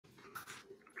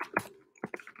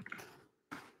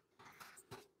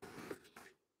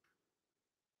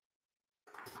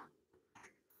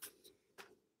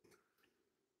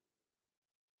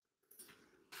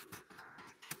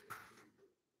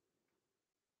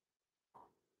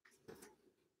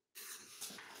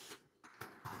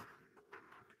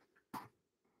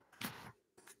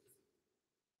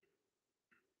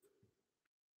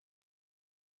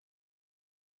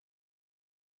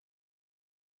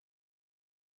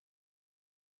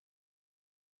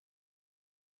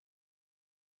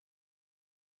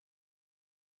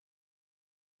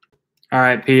All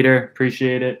right, Peter,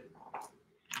 appreciate it.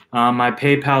 My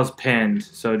PayPal's pinned,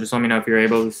 so just let me know if you're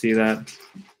able to see that.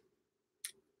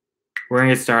 We're going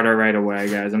to get started right away,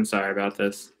 guys. I'm sorry about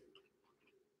this.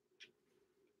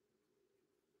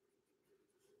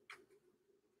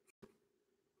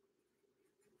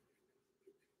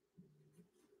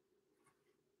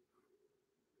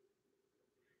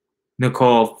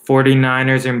 Nicole,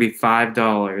 49ers are going to be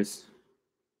 $5.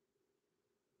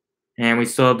 And we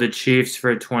still have the Chiefs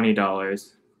for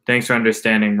 $20. Thanks for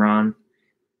understanding, Ron.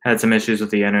 Had some issues with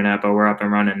the internet, but we're up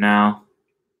and running now.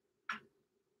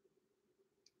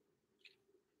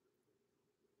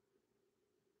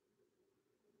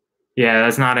 Yeah,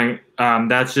 that's not a,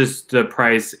 that's just the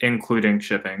price including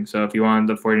shipping. So if you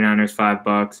wanted the 49ers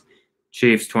 $5,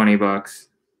 Chiefs $20.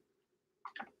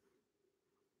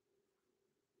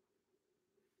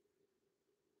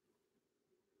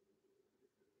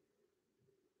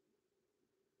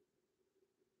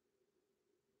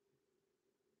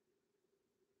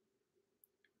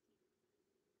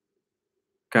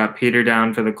 Got Peter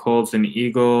down for the Colts and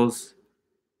Eagles.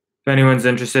 If anyone's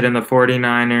interested in the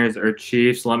 49ers or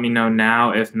Chiefs, let me know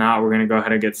now. If not, we're going to go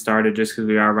ahead and get started just because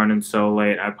we are running so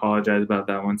late. I apologize about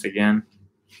that once again.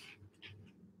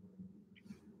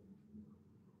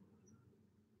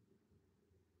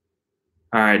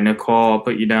 All right, Nicole, I'll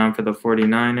put you down for the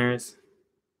 49ers.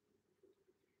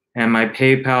 And my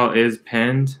PayPal is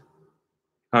pinned.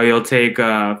 Oh, you'll take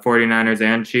 49ers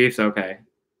and Chiefs? Okay.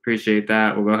 Appreciate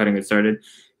that. We'll go ahead and get started.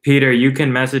 Peter, you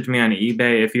can message me on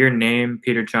eBay. If your name,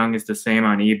 Peter Chung, is the same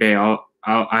on eBay,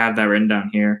 I have that written down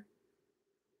here.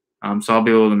 So I'll be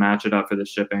able to match it up for the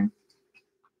shipping.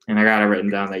 And I got it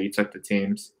written down that you took the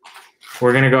teams.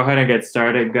 We're going to go ahead and get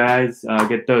started, guys.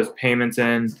 Get those payments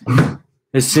in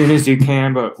as soon as you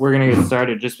can, but we're going to get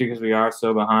started just because we are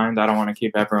so behind. I don't want to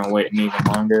keep everyone waiting even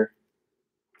longer.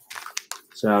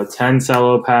 So 10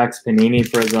 Cello packs, Panini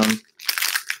Prizm.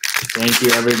 Thank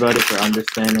you, everybody, for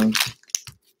understanding.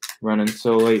 Running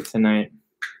so late tonight.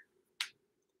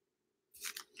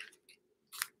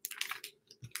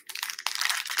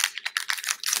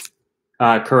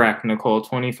 Correct, Nicole.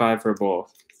 25 for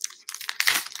both.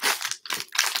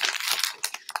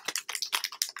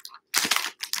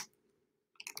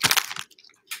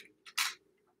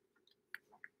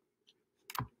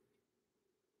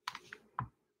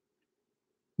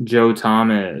 Joe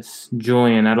Thomas,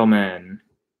 Julian Edelman,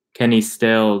 Kenny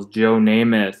Stills, Joe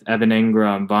Namath, Evan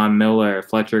Ingram, Von Miller,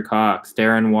 Fletcher Cox,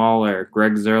 Darren Waller,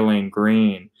 Greg Zerling,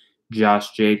 Green,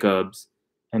 Josh Jacobs,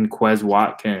 and Quez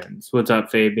Watkins. What's up,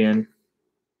 Fabian?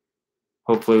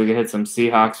 Hopefully we can hit some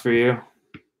Seahawks for you.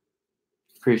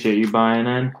 Appreciate you buying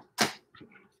in.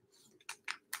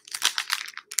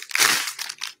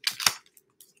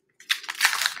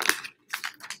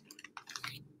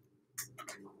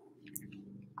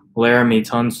 Laramie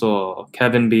Tunsil,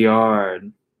 Kevin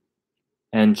Biard,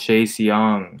 and Chase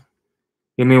Young.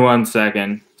 Give me 1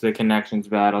 second. The connection's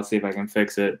bad. I'll see if I can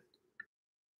fix it.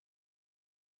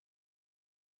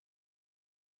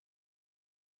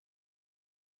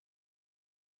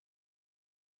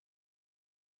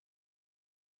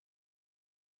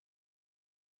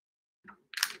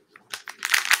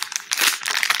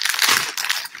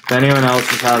 If anyone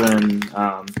else is having,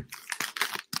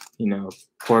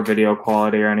 poor video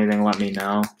quality or anything, let me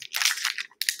know.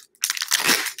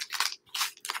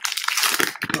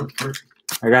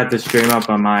 I got the stream up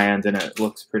on my end, and it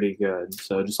looks pretty good.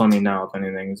 So just let me know if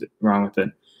anything's wrong with it.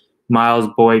 Miles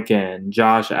Boykin,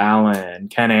 Josh Allen,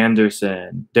 Ken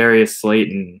Anderson, Darius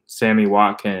Slayton, Sammy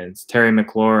Watkins, Terry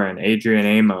McLaurin, Adrian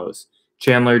Amos,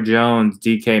 Chandler Jones,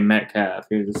 DK Metcalf.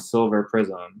 Here's a silver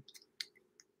Prizm.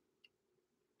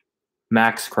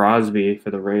 Max Crosby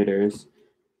for the Raiders.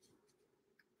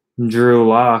 Drew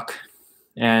Lock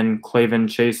and Clavin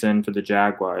Chasen for the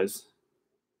Jaguars.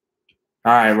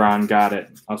 All right, Ron, got it.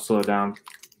 I'll slow down.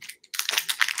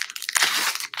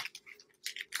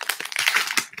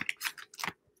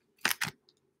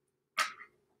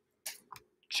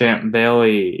 Champ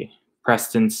Bailey,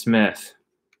 Preston Smith,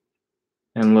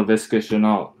 and Laviska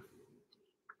Shenault.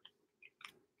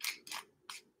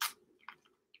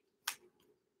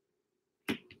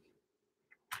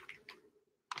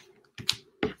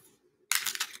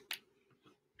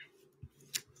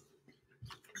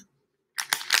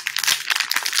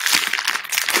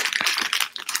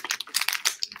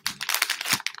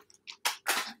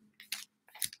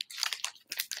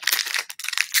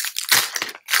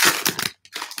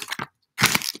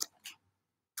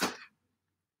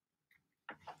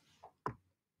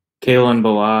 Kalen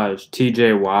Ballage,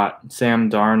 TJ Watt, Sam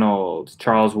Darnold,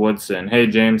 Charles Woodson. Hey,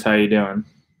 James, how you doing?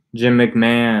 Jim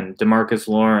McMahon, DeMarcus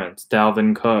Lawrence,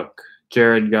 Dalvin Cook,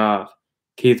 Jared Goff,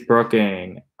 Keith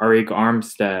Brooking, Arik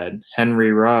Armstead,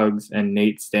 Henry Ruggs, and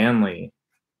Nate Stanley.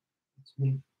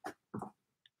 D.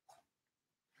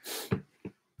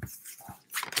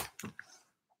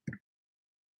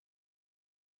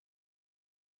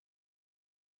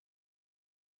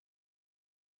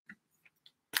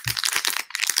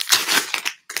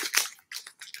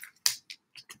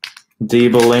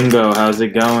 Belingo, how's it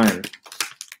going?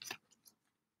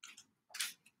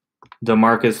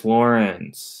 DeMarcus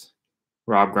Lawrence,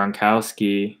 Rob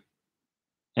Gronkowski,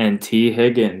 and T.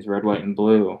 Higgins, red, white, and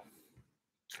blue.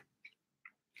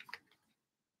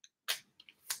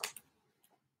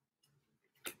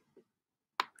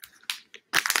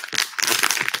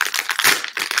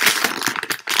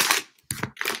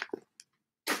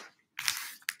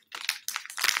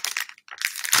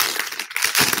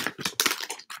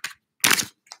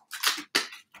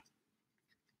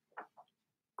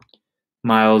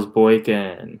 Miles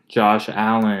Boykin, Josh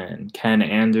Allen, Ken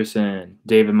Anderson,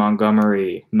 David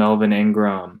Montgomery, Melvin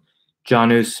Ingram,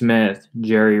 Jonnu Smith,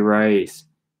 Jerry Rice,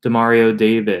 Demario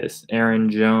Davis, Aaron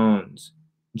Jones,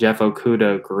 Jeff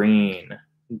Okuda, Green,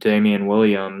 Damian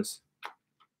Williams,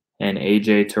 and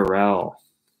AJ Terrell.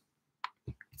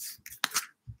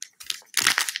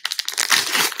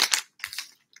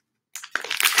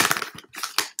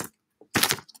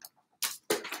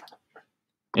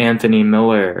 Anthony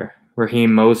Miller,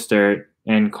 Raheem Mostert,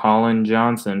 and Colin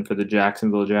Johnson for the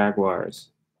Jacksonville Jaguars.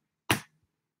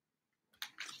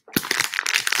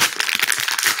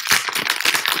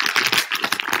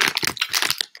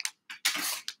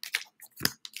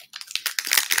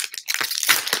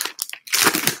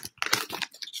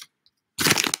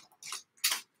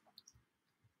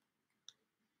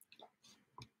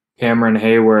 Cameron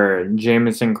Hayward,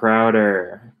 Jamison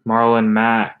Crowder, Marlon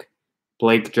Mack,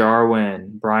 Blake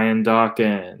Jarwin, Brian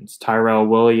Dawkins, Tyrell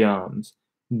Williams,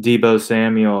 Deebo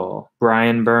Samuel,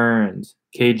 Brian Burns,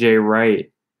 KJ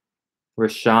Wright,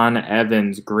 Rashawn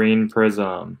Evans, Green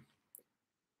Prizm,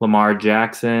 Lamar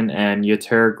Jackson, and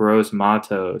Yetur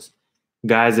Gross-Matos.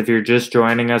 Guys, if you're just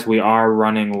joining us, we are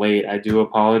running late. I do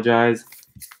apologize.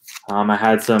 I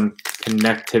had some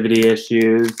connectivity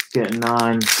issues getting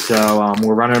on, so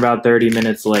we're running about 30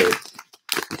 minutes late.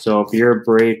 So if your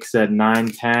break's at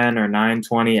 9:10 or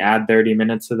 9:20, add 30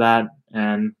 minutes to that,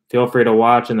 and feel free to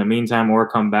watch in the meantime or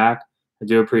come back. I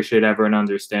do appreciate everyone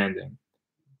understanding.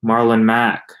 Marlon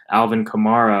Mack, Alvin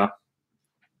Kamara,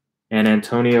 and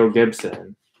Antonio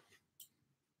Gibson.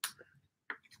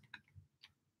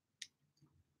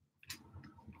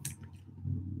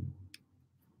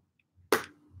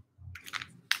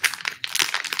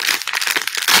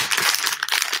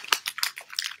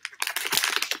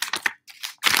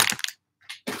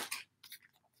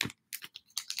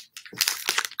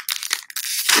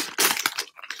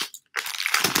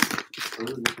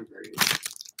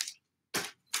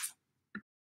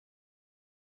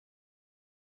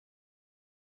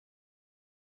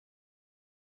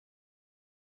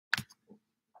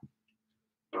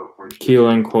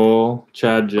 Keelan Cole,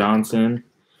 Chad Johnson,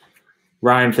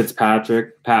 Ryan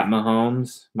Fitzpatrick, Pat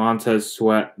Mahomes, Montez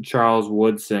Sweat, Charles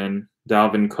Woodson,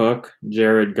 Dalvin Cook,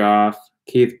 Jared Goff,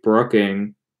 Keith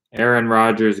Brooking, Aaron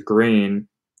Rodgers Green,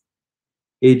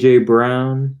 A.J.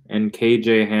 Brown, and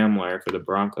K.J. Hamler for the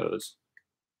Broncos.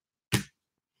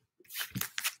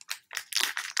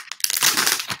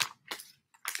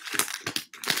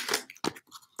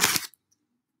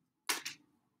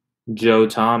 Joe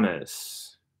Thomas,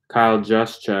 Kyle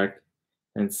Juszczyk,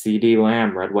 and CeeDee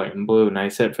Lamb, red, white, and blue.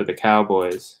 Nice hit for the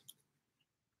Cowboys.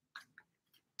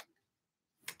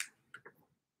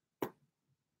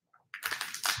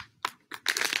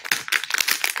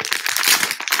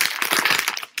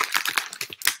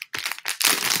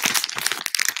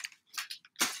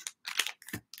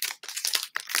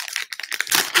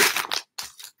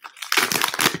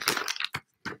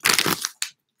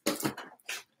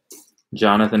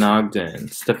 Jonathan Ogden,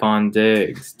 Stephon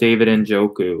Diggs, David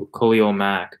Njoku, Khalil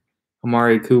Mack,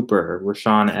 Amari Cooper,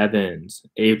 Rashawn Evans,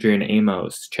 Adrian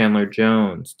Amos, Chandler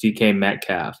Jones, DK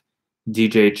Metcalf,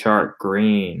 DJ Chark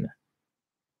Green,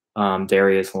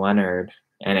 Darius Leonard,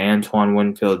 and Antoine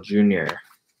Winfield Jr.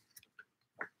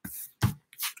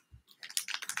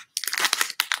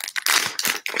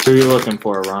 Who are you looking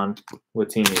for, Ron? What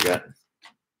team you got?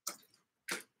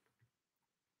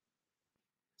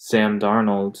 Sam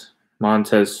Darnold,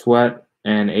 Montez Sweat,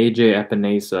 and AJ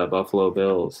Epinesa, Buffalo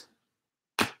Bills.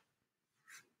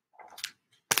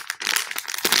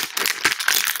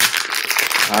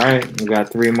 All right, we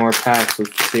got 3 more packs.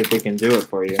 Let's see if we can do it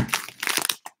for you.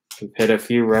 We've hit a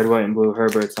few red, white, and blue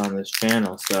Herberts on this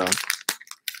channel, so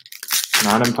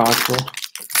not impossible.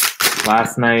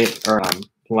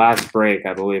 last break,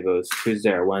 I believe it was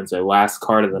Tuesday or Wednesday. Last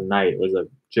card of the night was a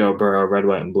Joe Burrow red,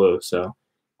 white, and blue. So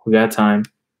we got time.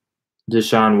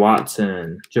 Deshaun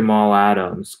Watson, Jamal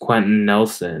Adams, Quentin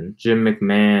Nelson, Jim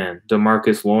McMahon,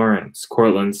 DeMarcus Lawrence,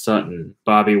 Cortland Sutton,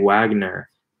 Bobby Wagner,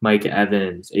 Mike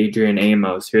Evans, Adrian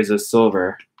Amos. Here's a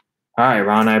silver. All right,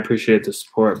 Ron, I appreciate the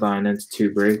support buying into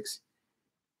 2 breaks.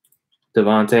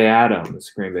 Devontae Adams,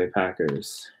 Green Bay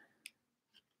Packers.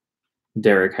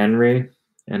 Derrick Henry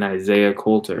and Isaiah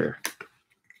Coulter.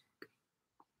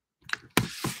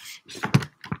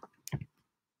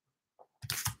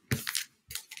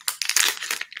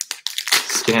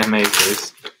 Cam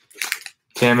Akers.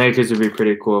 Cam Akers would be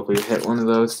pretty cool if we hit one of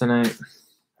those tonight.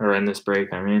 Or in this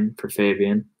break, I mean, for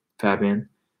Fabian.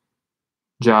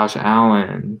 Josh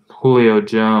Allen, Julio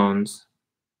Jones,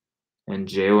 and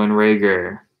Jalen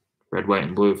Reagor. Red, white,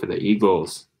 and blue for the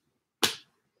Eagles.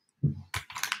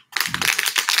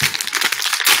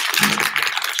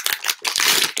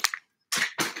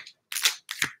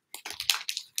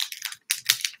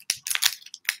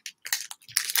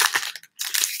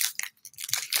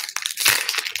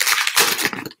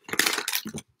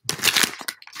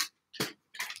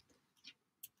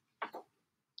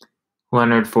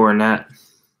 Leonard Fournette,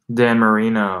 Dan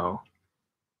Marino,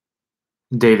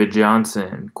 David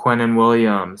Johnson, Quinnen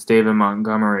Williams, David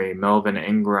Montgomery, Melvin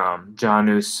Ingram,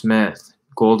 Jonnu Smith,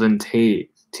 Golden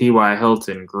Tate, T.Y.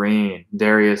 Hilton, Green,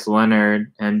 Darius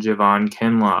Leonard, and Javon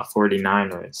Kinlaw,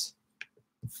 49ers.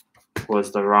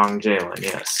 Was the wrong Jalen,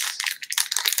 yes.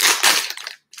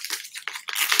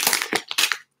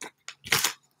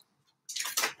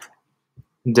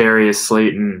 Darius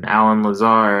Slayton, Alan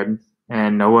Lazard,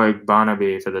 and Noah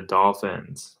Igbonaby for the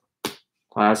Dolphins.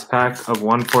 Last pack of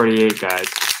 148, guys.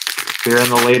 If you're in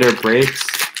the later breaks,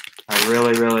 I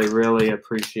really, really, really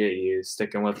appreciate you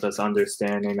sticking with us,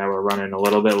 understanding that we're running a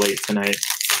little bit late tonight.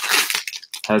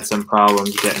 Had some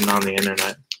problems getting on the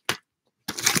internet.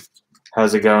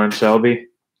 How's it going, Shelby?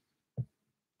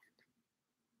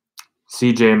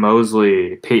 CJ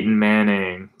Mosley, Peyton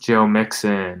Manning, Joe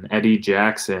Mixon, Eddie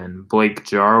Jackson, Blake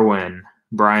Jarwin,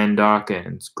 Brian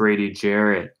Dawkins, Grady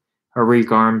Jarrett, Arik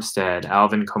Armstead,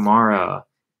 Alvin Kamara,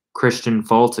 Christian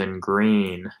Fulton,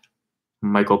 Green,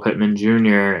 Michael Pittman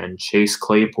Jr., and Chase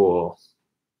Claypool.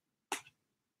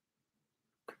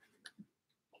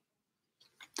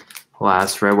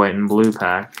 Last red, white, and blue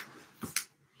pack.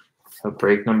 So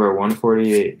break number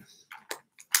 148.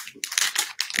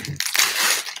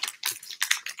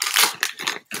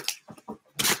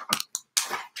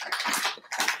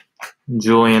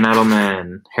 Julian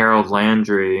Edelman, Harold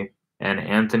Landry, and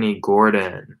Anthony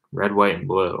Gordon. Red, white, and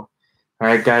blue. All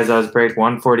right, guys, that was break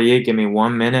 148. Give me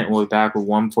 1 minute, and we'll be back with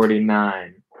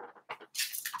 149.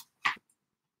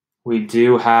 We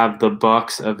do have the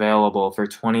Bucks available for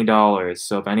 $20.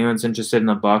 So if anyone's interested in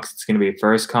the Bucks, it's going to be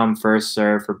first come, first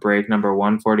serve for break number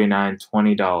 149,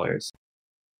 $20.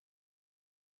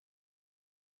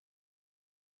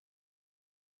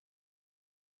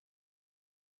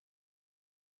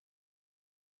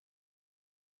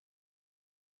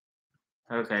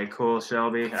 Okay, cool,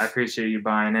 Shelby. I appreciate you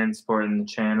buying in, supporting the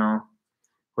channel.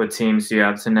 What teams do you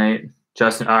have tonight?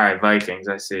 Justin. All right, Vikings.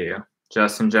 I see you.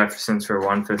 Justin Jefferson's for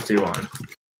 151.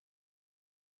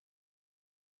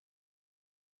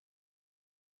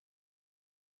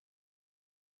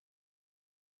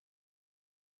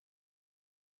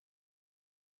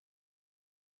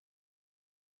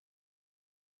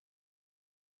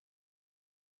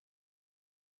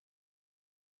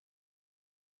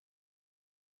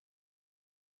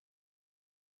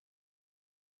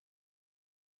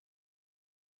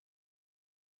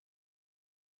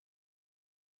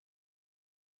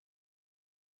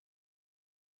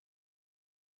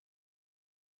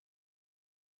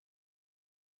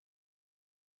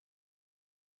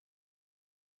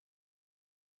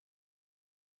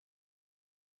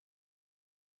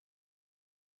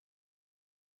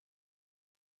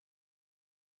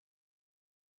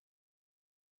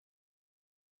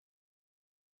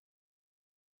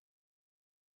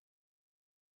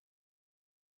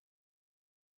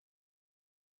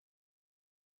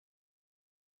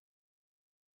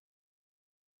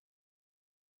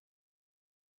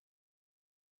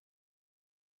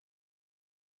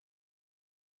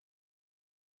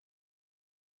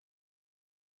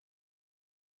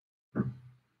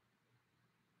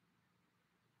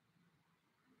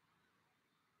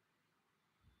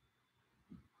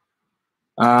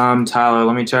 Tyler,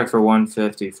 let me check for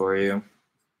 150 for you.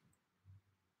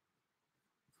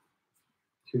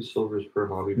 2 silvers per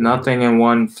hobby. Nothing in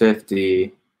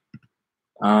 150.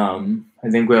 I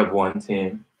think we have one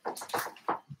team.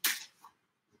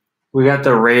 We got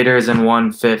the Raiders in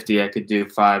 150. I could do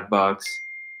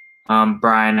 $5.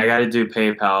 Brian, I got to do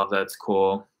PayPal. If that's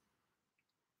cool.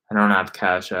 I don't have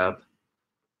Cash App.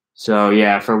 So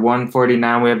yeah, for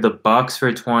 149, we have the Bucks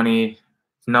for 20. If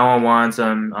no one wants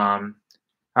them. All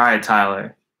right,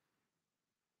 Tyler.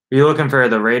 Are you looking for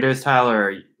the Raiders, Tyler,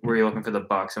 or were you looking for the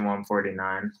Bucks in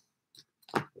 149?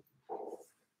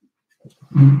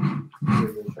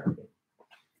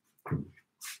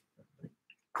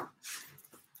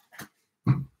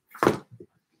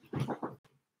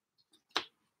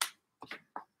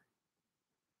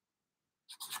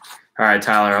 All right,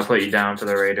 Tyler, I'll put you down for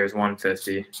the Raiders,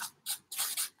 150.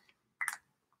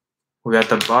 We got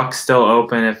the Bucks still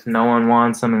open. If no one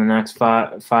wants them in the next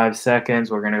 5 seconds,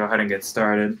 we're going to go ahead and get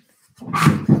started.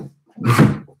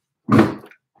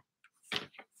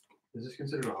 Is this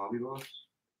considered a hobby box?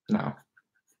 No.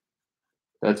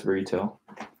 That's retail.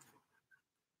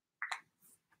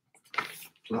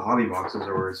 The hobby boxes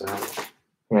are where it's at.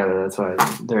 Yeah, that's why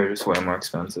they're just way more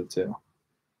expensive too.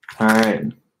 All right.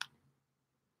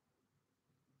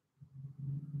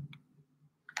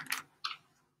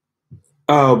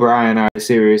 Oh, Brian, I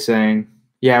see what you're saying.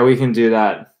 Yeah, we can do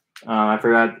that. I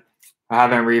forgot. I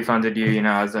haven't refunded you,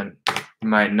 as you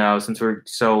might know, since we're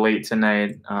so late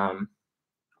tonight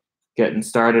getting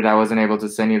started. I wasn't able to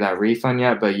send you that refund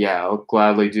yet, but yeah, I'll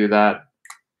gladly do that.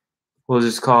 We'll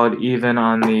just call it even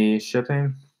on the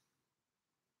shipping.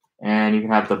 And you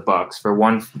can have the Bucks for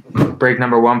break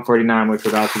number 149, which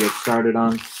we're about to get started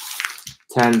on.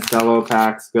 10 Cello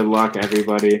packs. Good luck,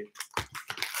 everybody.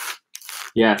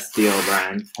 Yes, deal,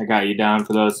 Brian. I got you down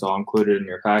for those, so I'll include it in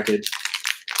your package.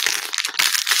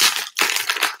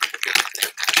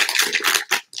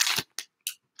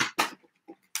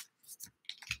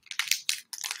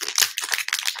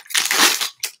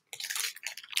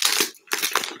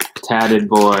 Tatted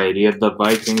boy, do you have the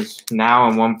Vikings now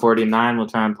on 149? We'll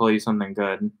try and pull you something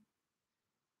good.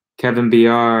 Kevin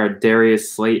BR,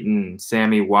 Darius Slayton,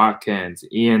 Sammy Watkins,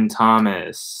 Ian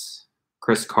Thomas,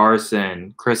 Chris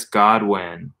Carson, Chris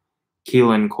Godwin,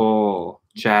 Keelan Cole,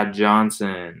 Chad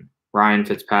Johnson, Ryan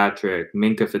Fitzpatrick,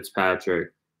 Minka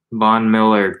Fitzpatrick, Von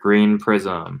Miller, Green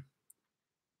Prizm,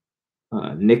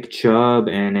 Nick Chubb,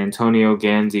 and Antonio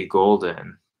Ganzi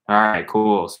Golden. All right,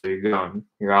 cool. So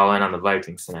you're all in on the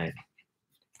Vikings tonight.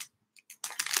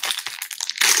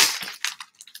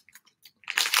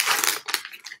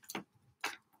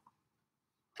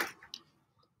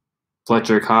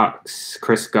 Fletcher Cox,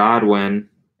 Chris Godwin,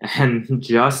 and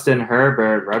Justin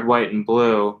Herbert, red, white, and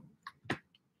blue.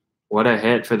 What a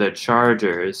hit for the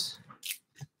Chargers.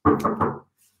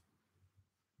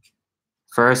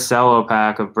 First cello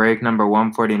pack of break number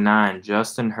 149,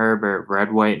 Justin Herbert,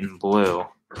 red, white, and blue.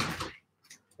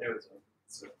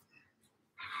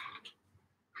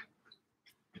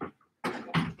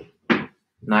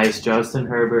 Nice Justin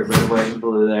Herbert, red, white, and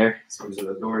blue there. Seems like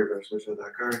the door to switch with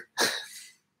that card.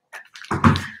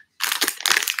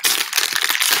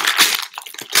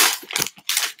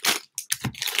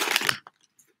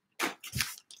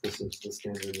 This is the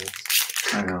standard list.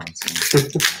 I know.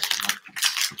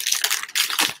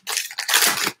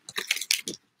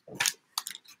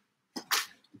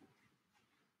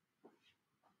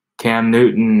 Cam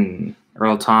Newton,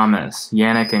 Earl Thomas,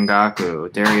 Yannick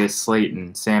Ngakoue, Darius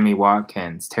Slayton, Sammy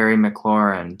Watkins, Terry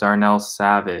McLaurin, Darnell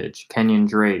Savage, Kenyon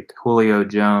Drake, Julio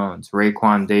Jones,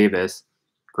 Raekwon Davis,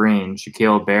 Green,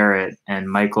 Shaquille Barrett, and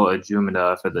Michael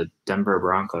Ajumada for the Denver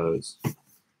Broncos.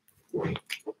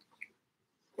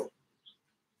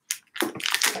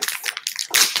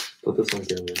 Put this on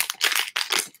camera.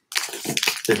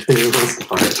 It was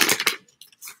quiet.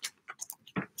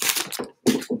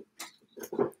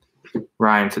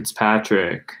 Ryan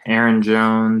Fitzpatrick, Aaron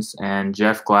Jones, and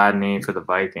Jeff Gladney for the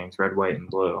Vikings, red, white, and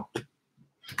blue.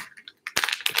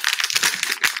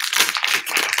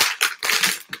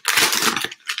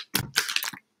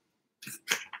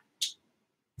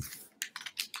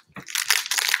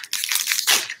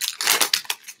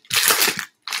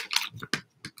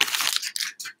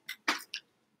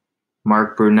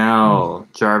 Mark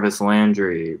Brunell, Jarvis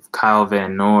Landry, Kyle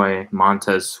Van Noy,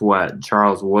 Montez Sweat,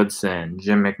 Charles Woodson,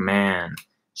 Jim McMahon,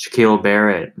 Shaquille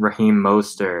Barrett, Raheem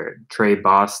Mostert, Trey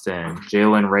Boston,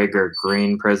 Jalen Reagor,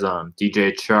 Green Prizm,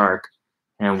 DJ Chark,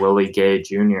 and Willie Gay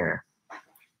Jr.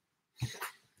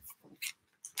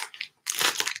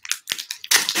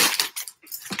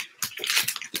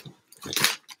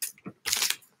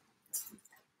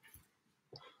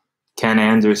 Ken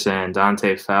Anderson,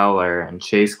 Dante Fowler, and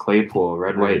Chase Claypool,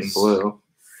 red, white, and blue.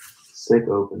 Sick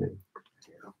opening.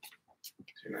 Yeah.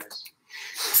 Too nice.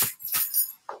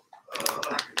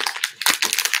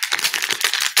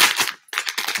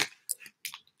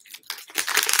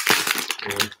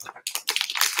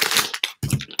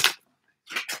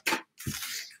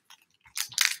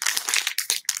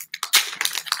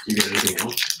 You got anything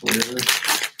else? Whatever.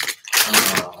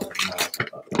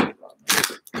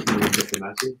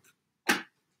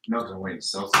 No, I'm waiting to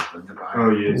sell something to buy. Oh,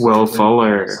 yeah. Will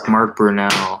Fuller, Mark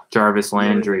Brunell, Jarvis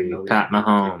Landry, Pat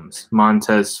Mahomes,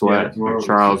 Montez Sweat,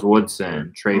 Charles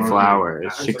Woodson, Trey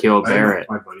Flowers, Shaquille Barrett,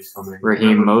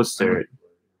 Raheem Mostert,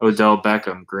 Odell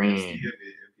Beckham Green,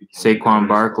 Saquon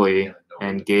Barkley,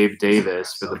 and Gabe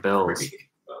Davis for the Bills.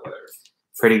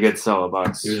 Pretty good solo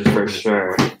box for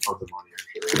sure.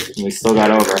 We still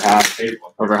got over half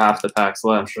the packs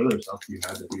I'm left. sure there's stuff you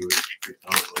had that you would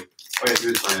like. Oh yeah, he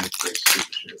was buying like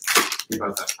stupid shit. He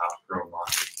bought that top grown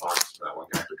box for that one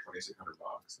guy for $2,600.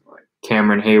 And like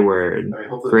Cameron Hayward,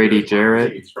 hopefully Grady he's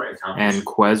Jarrett, probably and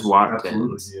Quez Watkins.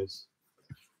 Absolutely, he is.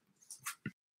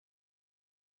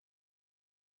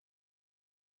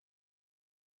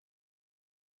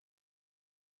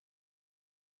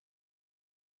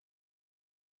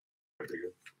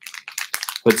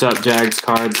 What's up, Jags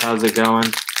Cards? How's it going?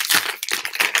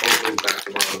 Hopefully he's back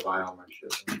tomorrow to buy all my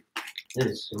shit.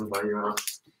 Yes, I'm gonna buy you out.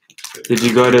 Did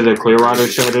you go to the Clearwater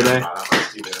show today? I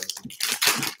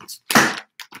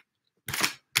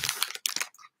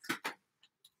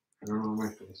don't know my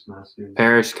face mask, dude.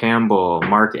 Parrish Campbell,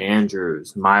 Mark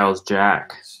Andrews, Miles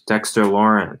Jack, Dexter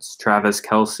Lawrence, Travis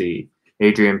Kelce,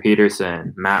 Adrian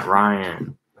Peterson, Matt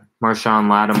Ryan, Marshawn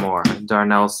Lattimore,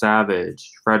 Darnell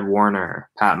Savage, Fred Warner,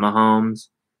 Pat Mahomes,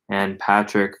 and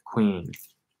Patrick Queen.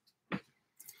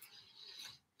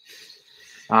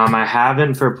 I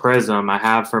haven't for Prizm. I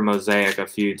have for Mosaic a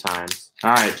few times.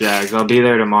 All right, Jags. I'll be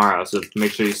there tomorrow, so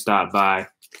make sure you stop by.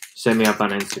 Send me up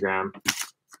on Instagram.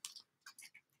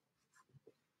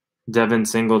 Devin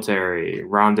Singletary,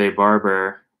 Rondé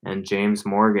Barber, and James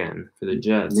Morgan for the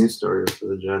Jets. News story for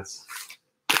the Jets.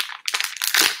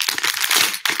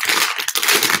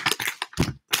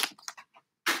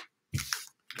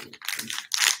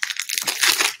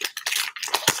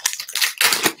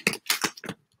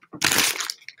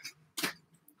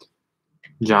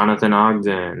 Jonathan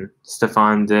Ogden,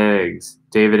 Stephon Diggs,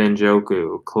 David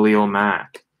Njoku, Khalil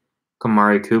Mack,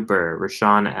 Kamari Cooper,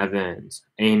 Rashawn Evans,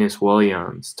 Anus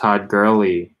Williams, Todd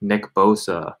Gurley, Nick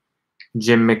Bosa,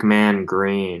 Jim McMahon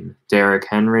Green, Derrick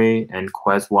Henry, and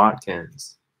Quez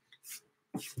Watkins.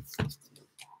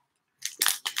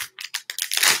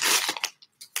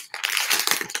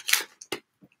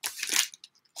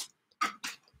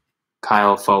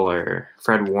 Kyle Fuller,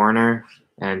 Fred Warner,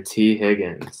 and T.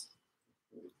 Higgins.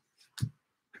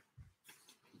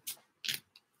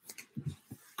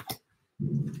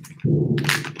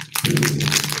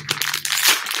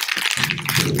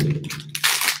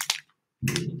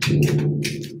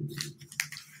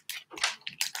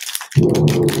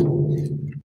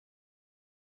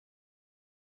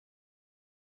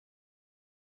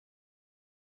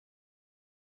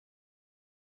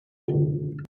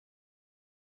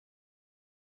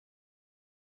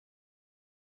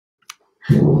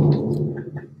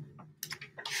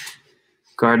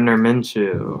 Gardner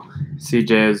Minshew,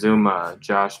 CJ Azuma,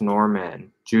 Josh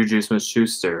Norman, Juju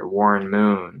Smith-Schuster, Warren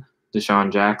Moon,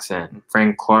 Deshaun Jackson,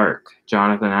 Frank Clark,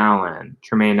 Jonathan Allen,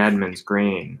 Tremaine Edmonds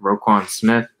Green, Roquan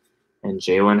Smith, and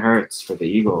Jalen Hurts for the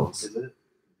Eagles. Is it?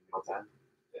 Not that?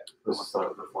 Yeah. This is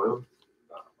the foil?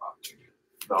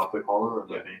 The optic collar or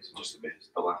the base? Just the base.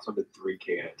 The last one did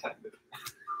 $3K and it tended.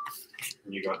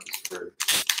 And you got this for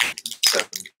 7.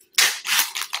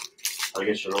 I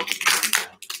guess you're open.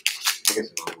 I guess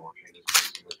it really won't change.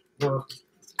 No.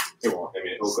 It won't. I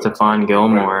mean, Stephon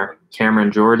Gilmore,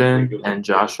 Cameron Jordan, and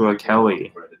Joshua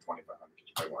Kelly. You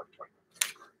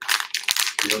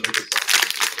don't think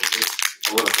it's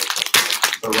a little bit.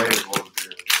 The rate is lower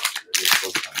here.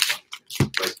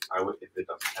 Like, I would, if it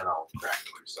doesn't 10, I'll crack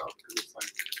it myself because it's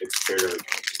like, it's fairly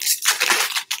close.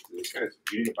 This guy's,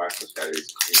 you need to buy this guy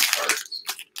these green cards.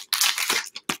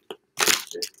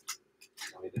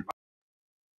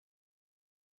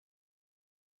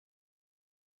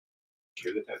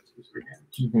 Sure that that's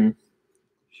his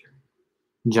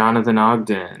Jonathan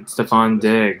Ogden, Stephon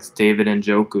Diggs, David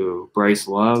Njoku, Bryce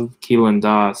Love, Keelan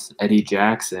Doss, Eddie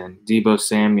Jackson, Deebo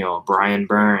Samuel, Brian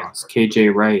Burns,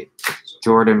 KJ Wright,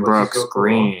 Jordan Brooks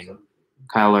Green,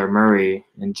 Kyler Murray,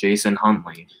 and Jason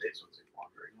Huntley.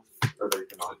 The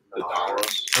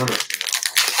dollars.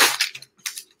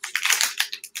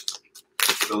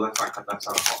 So that's not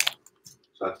a hall.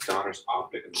 So that's Donner's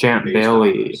optic. And Champ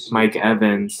Bailey, Mike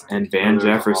Evans, and Van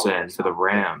Jefferson for the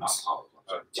Rams.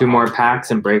 2 more packs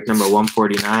in break number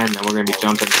 149, then we're going to be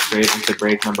jumping straight into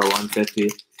break number 150.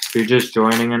 If you're just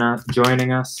joining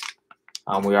us,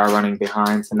 We are running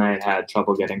behind tonight. Had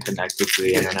trouble getting connected to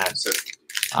the internet.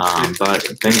 But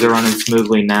things are running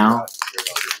smoothly now.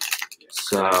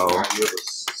 So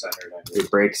the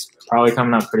break's probably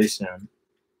coming up pretty soon.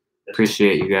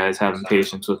 Appreciate you guys having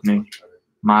patience with me.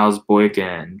 Miles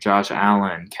Boykin, Josh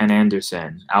Allen, Ken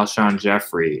Anderson, Alshon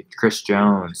Jeffrey, Chris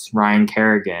Jones, Ryan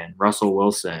Kerrigan, Russell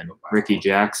Wilson, Ricky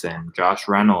Jackson, Josh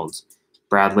Reynolds,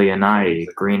 Bradley Anayi,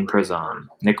 Green Prizm,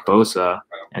 Nick Bosa,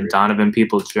 and Donovan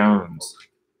Peoples-Jones.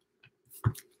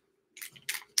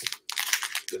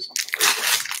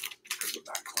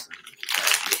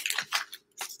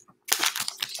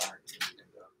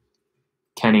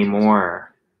 Kenny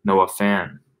Moore, Noah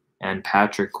Fant, and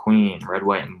Patrick Queen, red,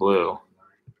 white, and blue.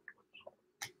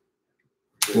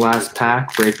 Last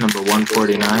pack, break number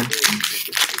 149.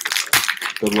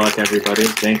 Good luck, everybody.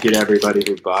 Thank you to everybody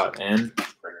who bought in.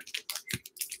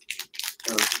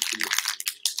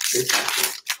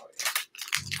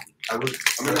 I mean,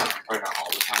 probably not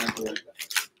all the time, but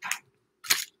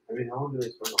I mean, how long do they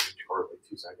spend on each card? Like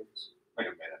 2 seconds? Like a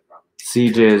minute, probably.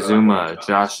 CJ Azuma,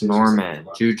 Josh Norman,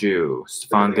 Juju,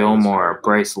 Stephon Gilmore,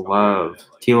 Bryce Love,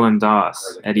 Keelan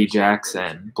Doss, Eddie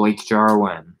Jackson, Blake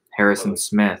Jarwin, Harrison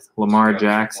Smith, Lamar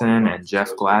Jackson, and Jeff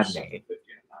Gladney.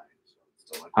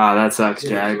 Ah, that sucks,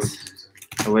 Jags.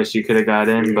 I wish you could have got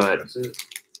in, but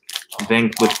I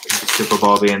think with the Super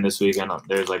Bowl being this weekend,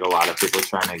 there's like a lot of people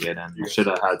trying to get in. You should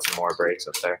have had some more breaks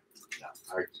up there.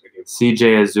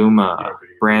 CJ Azuma,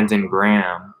 Brandon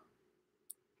Graham,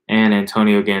 and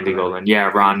Antonio Gandy-Golden.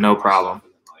 Yeah, Ron, no problem.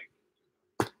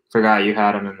 Forgot you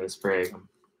had him in this break.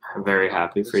 I'm very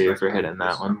happy for you for hitting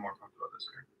that one.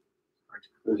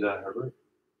 Who's that, Herbert?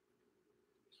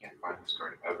 Can't find this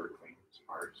card ever clean. It's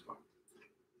hard as well.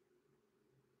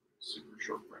 Super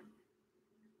short print.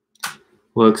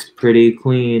 Looks pretty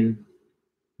clean.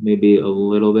 Maybe a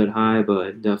little bit high,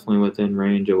 but definitely within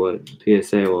range of what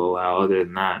PSA will allow. Other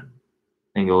than that, I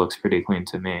think it looks pretty clean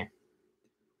to me.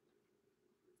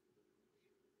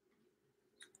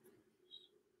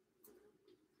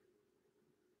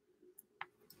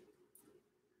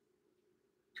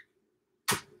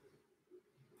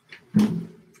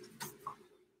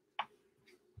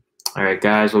 All right,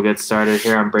 guys, we'll get started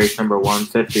here on break number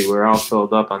 150. We're all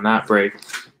filled up on that break.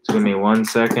 So give me 1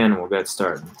 second and we'll get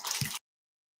started.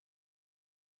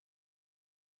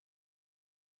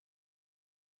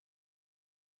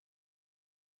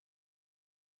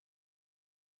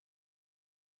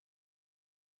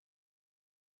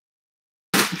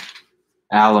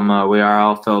 Alamo, we are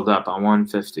all filled up on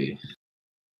 150.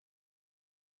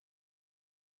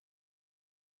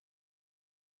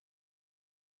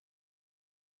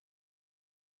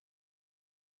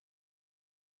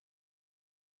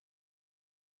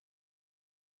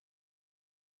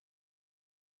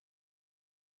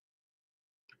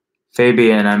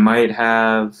 Fabian, I might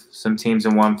have some teams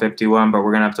in 151, but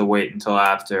we're going to have to wait until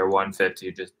after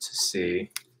 150 just to see.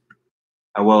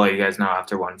 I will let you guys know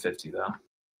after 150, though.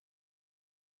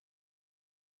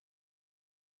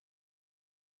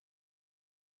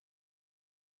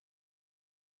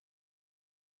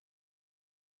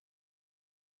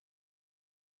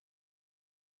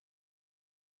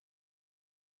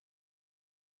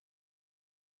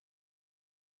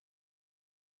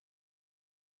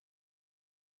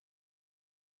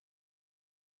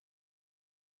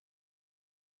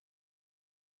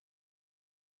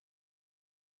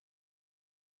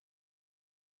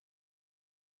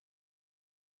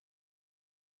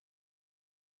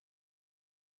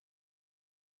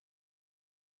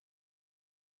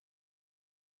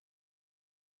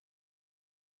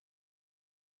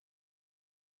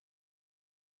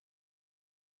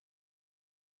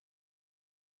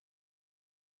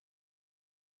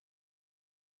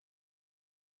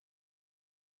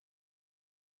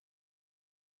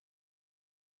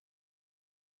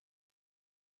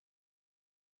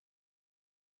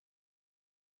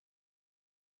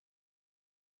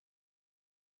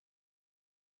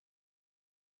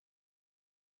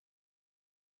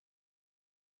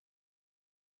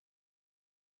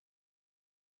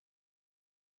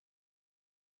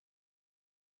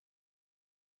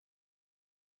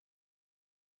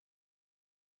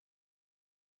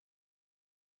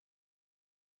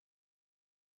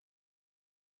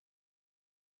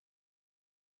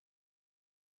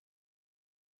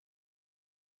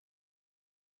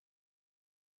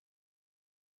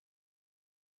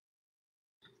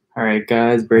 All right,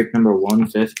 guys, break number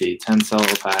 150, 10 Cello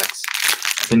packs.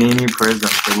 Panini Prizm.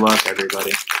 Good luck,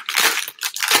 everybody.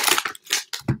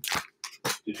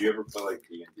 Did you ever play like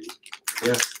D&D?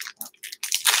 Yeah.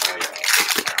 My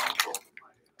uncle,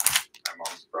 my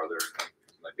mom's brother, and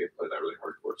my kid played that really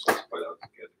hardcore, so I played that as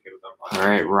a kid with them. All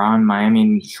right, Ron, Miami,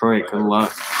 and Detroit. Good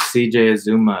luck. CJ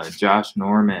Azuma, Josh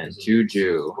Norman,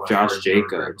 Juju, Josh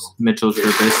Jacobs, Mitchell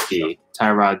Trubisky,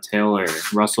 Tyrod Taylor,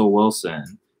 Russell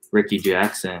Wilson, Ricky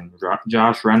Jackson,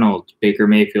 Josh Reynolds, Baker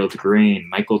Mayfield Green,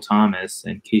 Michael Thomas,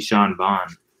 and Keyshawn Vaughn.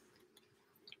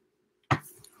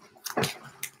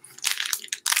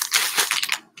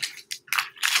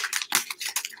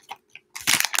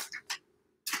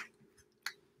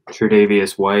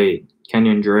 Tre'Davious White,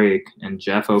 Kenyon Drake, and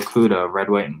Jeff Okudah, red,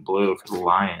 white, and blue for the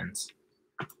Lions.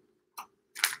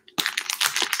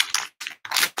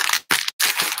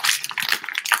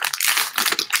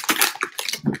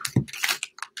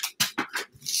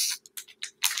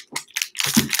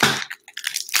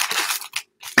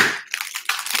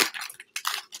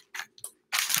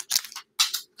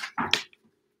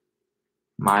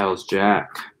 Miles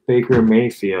Jack, Baker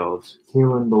Mayfield,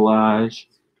 Keelan Ballage,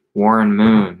 Warren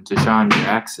Moon, Deshaun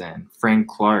Jackson, Frank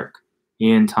Clark,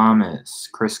 Ian Thomas,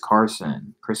 Chris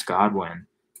Carson, Chris Godwin,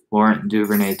 Laurent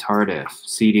Duvernay-Tardif,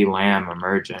 CeeDee Lamb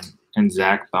emergent, and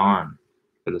Zach Bond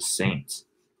for the Saints.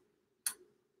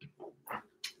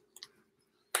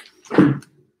 Did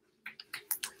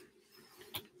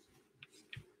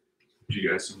you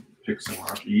guys pick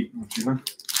somewhere to eat?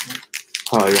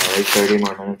 Probably got like 30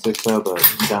 more minutes or so, but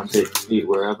down to eat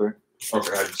wherever.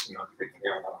 Okay, I just not picking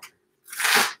it out.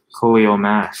 Khalil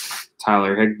Mack,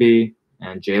 Tyler Higbee,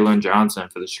 and Jalen Johnson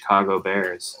for the Chicago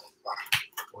Bears.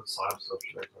 What slab stuff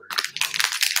should I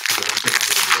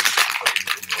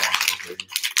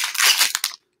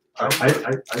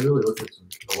target? I really looked at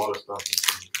a lot of stuff.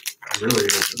 I really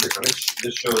looked at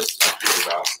this show is tough to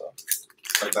about stuff.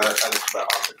 Like that, that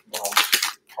optic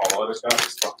Paul I just got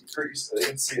is fucking crazy. I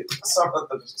didn't see it. Something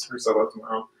that just screws up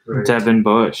tomorrow. Right. Devin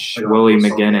Bush, Willie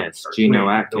McGinnis, Geno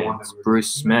Atkins,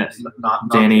 Bruce Smith,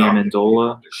 Danny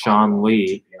Amendola, Sean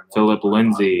Lee, Philip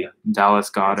Lindsay,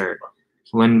 Dallas Goedert,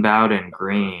 Lynn Bowden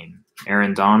Green,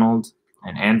 Aaron Donald,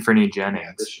 and Anthony Jennings.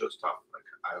 Yeah, this show's tough. Like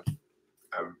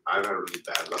I've had a really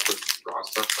bad luck with raw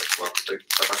stuff. Like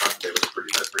stuff I thought today was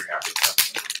pretty happy with that.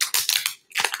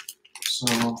 So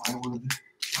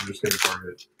I'm just gonna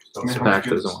target. This pack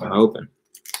doesn't want to open.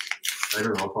 I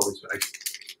don't know. I'll probably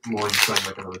more than spend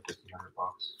like another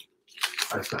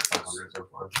 $1,500. I spent $500 so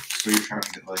far. So you're trying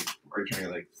to get like, are you trying to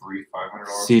get like $300,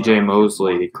 $500? C.J.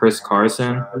 Mosley, Chris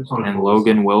Carson, and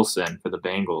Logan Wilson for the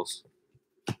Bengals.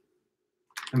 I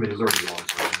mean, there's already one. I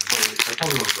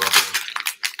probably want to go up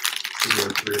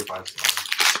like 3 or 5 stars.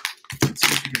 Let's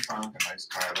see if you can find like a nice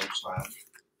Kyler slab.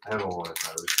 I have a lot of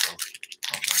Kyler stuff.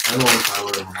 I have a lot of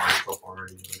Kyler in my stuff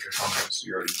already. Like, So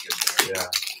you already did that. Yeah.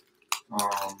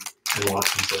 And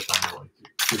Watson so kind of like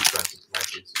too expensive to my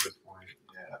case at this point.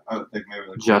 Yeah, I would think maybe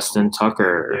like Justin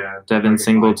Tucker, Devin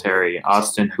Singletary,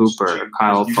 Austin Hooper,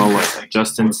 Kyle Fuller,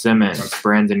 Justin Simmons,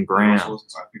 Brandon Graham,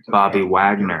 Bobby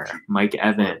Wagner, Mike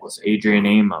Evans, Adrian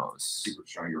Amos,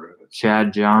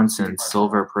 Chad Johnson,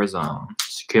 Silver Prizm,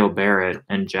 Shaquille Barrett,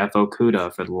 and Jeff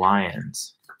Okudah for the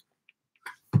Lions.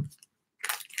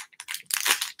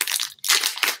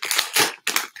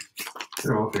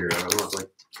 I'll figure it out. I'm not like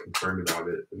concerned about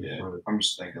it. Yeah, I'm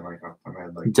just thinking like I've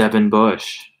had like Devin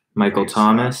Bush, Michael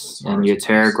Thomas, and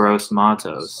Yeter Gross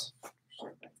Matos.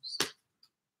 I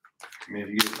mean, if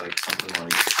you get like something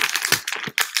like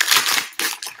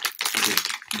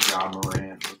John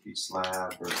Morant, rookie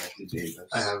slab, or Anthony Davis.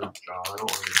 I haven't. I don't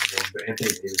want to go, but Anthony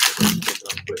Davis.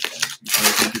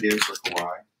 Anthony Davis or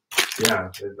Kawhi. Yeah,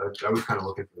 I was kind of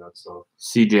looking for that stuff.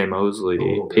 C.J. Mosley,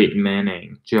 Peyton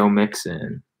Manning, Joe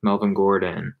Mixon, Melvin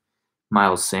Gordon,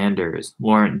 Miles Sanders,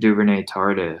 Laurent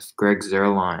Duvernay-Tardif, Greg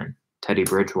Zuerlein, Teddy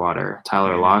Bridgewater,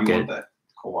 Tyler Lockett,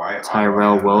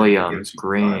 Tyrell Williams,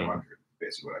 Green,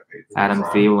 Adam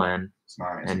Thielen,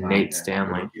 and Nate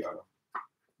Stanley.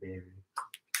 Maybe.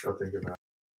 I'll think about it.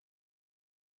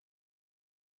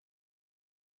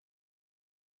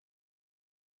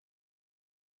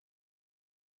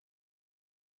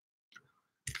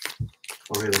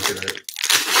 Let me look at it.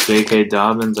 J.K.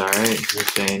 Dobbins, all right.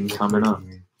 Shane coming up.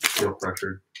 Feel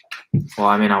pressured. Well,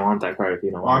 I mean, I want that card if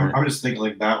you don't want it. I'm just thinking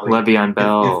like that. Like, Le'Veon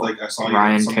Bell, like I saw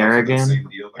Ryan Kerrigan,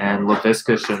 and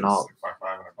Laviska Shenault.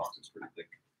 $500 is pretty thick.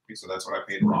 So that's what I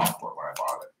paid raw for when I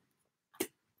bought it.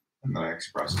 And then I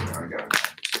expressed it and I got it.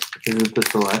 Is it the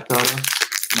select auto?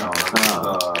 No, that's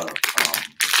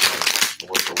the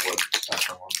wood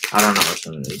saffron one. I don't know which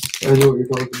one it is. I know what you're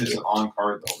talking It's an on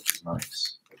card though, which is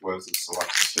nice. It was the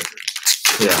select sticker.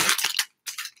 Yeah.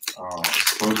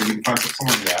 Suppose you can find something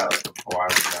like that, like the Kawhi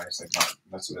would be nice, like not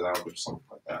necessarily that, but just something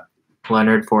like that.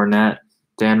 Leonard Fournette,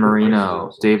 Dan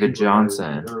Marino, David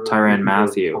Johnson, Tyrann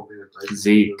Mathieu,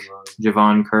 Zeke,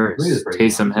 Javon Curse,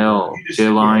 Taysom Hill,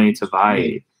 Jelani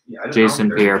Tavai, Yeah,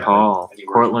 Jason Pierre-Paul,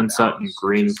 Cortland Sutton,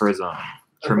 green Prizm,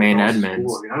 Tremaine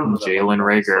Edmonds, and Jalen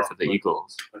Rager for the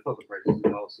Eagles. I thought the prices of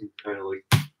Dallas seemed kind of like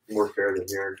more fair than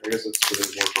here. I guess it's a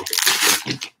bit more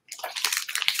competition.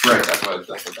 Right, that's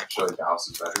what actually Dallas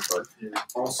is better, but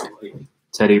also like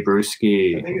Teddy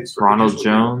Bruschi, Ronald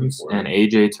Jones, and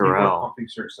AJ Terrell. Pumping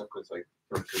certain stuff because like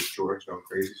Jordan's going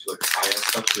crazy, so like high end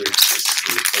stuff, so they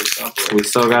play stuff. Like, We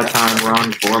still got time,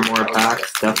 Ron. 4 more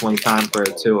packs. Definitely time for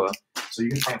a Tua. So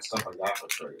you can find stuff like that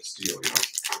for like a steal, you know.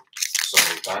 So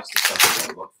that's the stuff you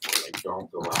gotta look for. Like, don't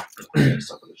go after the high end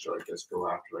stuff of the show. Like, just go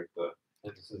after like the.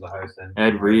 This is the highest end.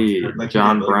 Ed Reed,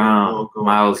 John Brown,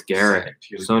 Myles Garrett,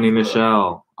 Sony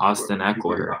Michel, Austin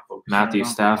Eckler, Matthew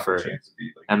Stafford,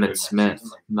 Emmitt Smith,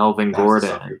 Melvin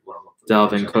Gordon,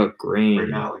 Dalvin Cook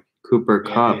Green, Cooper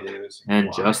Kupp,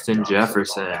 and Justin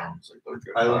Jefferson.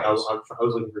 I was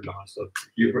looking for Don stuff.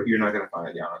 You're not gonna find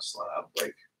a Giannis slab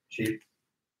like Cheap.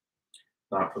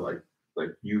 not for like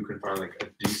you can find like a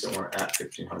decent one at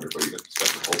 1,500, but you have to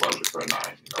spend the whole budget for a 9.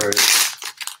 You know? Right.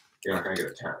 You're not gonna get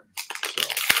a 10. So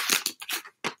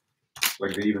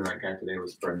like even that guy today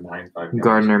was for a 9.5.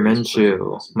 Gardner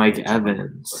Minshew, Mike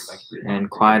Evans, and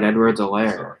Clyde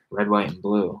Edwards-Helaire, red, white, and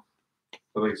blue.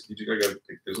 But like you just gotta go.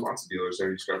 Like, there's lots of dealers there.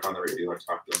 You just gotta find the right dealer and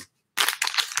talk to them.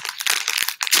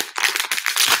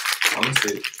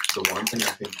 Honestly, the one thing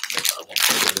I think that I want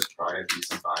to try a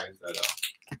decent buy is that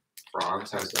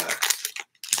Bronze has that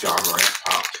John Morant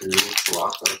top 2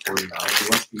 slot at a 49. He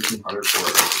wants 1,800 for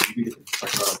it. Like, if you could get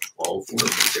like about a 12 for it,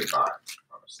 it's a good buy.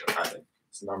 Honestly, I think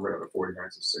it's number of a 49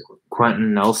 is sick with.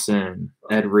 Quentin Nelson,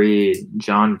 Ed Reed,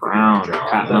 John Brown,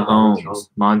 Pat Mahomes,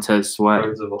 Montez Sweat,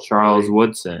 Charles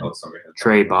Woodson,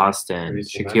 Trey Boston,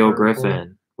 Shaquille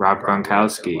Griffin, Rob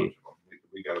Gronkowski,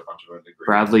 We got a bunch of other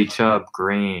Bradley Chubb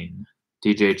Green,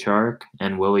 DJ Chark,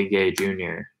 and Willie Gay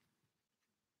Jr.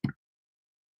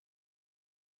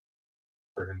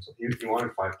 If you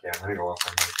wanted 5K, I'm gonna go off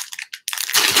on like.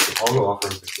 I'll go off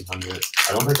on 1,500.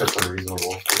 I don't think that's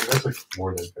unreasonable. I think that's like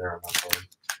more than fair on that part.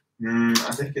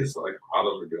 I think it's like how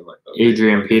those are doing like that.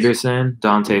 Adrian Peterson,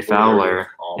 Dante Fowler,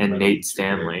 and Nate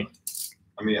Stanley.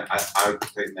 I mean, I would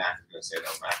think Max is gonna say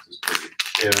no. Max is pretty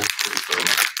fair on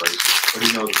his price, but he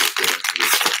knows what he's doing.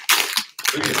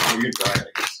 But you know, you try it,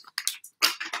 I guess.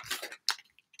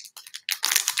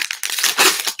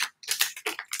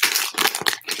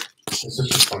 It's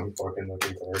just a funny fucking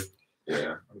looking card.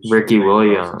 Yeah. Ricky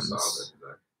Williams,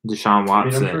 Deshaun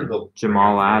Watson,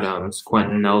 Jamal Adams,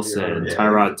 Quentin Nelson,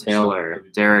 Tyrod Taylor,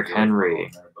 Derrick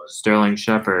Henry, Sterling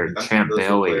Shepard, Champ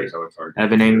Bailey,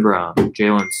 Evan Ingram,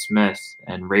 Jalen Smith,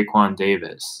 and Raekwon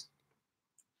Davis.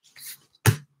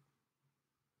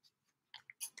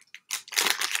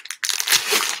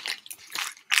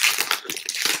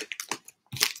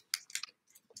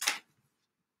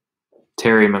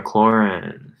 Terry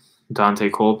McLaurin, Dante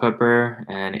Culpepper,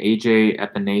 and AJ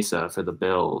Epinesa for the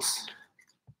Bills.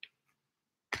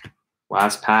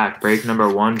 Last pack, break number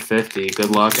 150. Good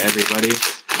luck, everybody.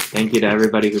 Thank you to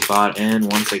everybody who bought in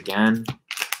once again.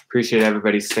 Appreciate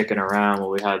everybody sticking around while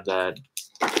we had that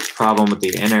problem with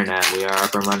the internet. We are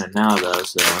up and running now, though,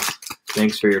 so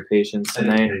thanks for your patience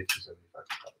tonight.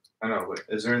 I know, but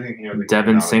is there anything here?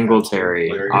 Devin Singletary,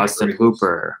 Austin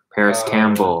Hooper, Paris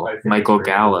Campbell, Michael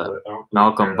Gallup,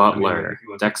 Malcolm Butler,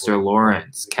 Dexter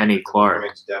Lawrence, Kenny Clark,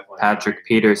 Patrick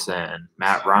Peterson,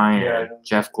 Matt Ryan,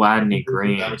 Jeff Gladney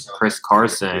Green, Chris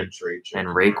Carson, and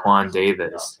Raekwon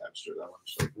Davis.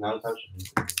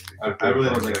 I really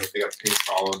don't think they got paid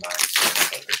follow 9.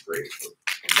 That's great.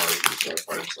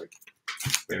 Like,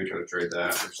 maybe try to trade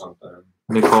that or something.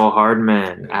 Nicole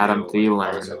Hardman, Adam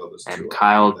Thielen, and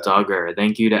Kyle Duggar.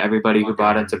 Thank you to everybody who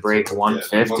bought into break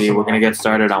 150. We're going to get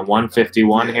started on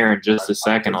 151 here in just a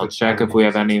second. I'll check if we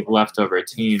have any leftover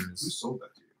teams.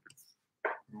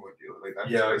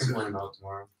 Yeah, I can find them out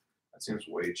tomorrow. That seems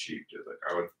way cheap, dude.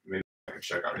 Like maybe I can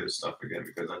check out his stuff again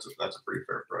because that's a pretty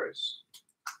fair price.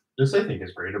 This I think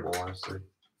is gradable, honestly.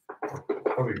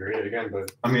 Probably grade it again,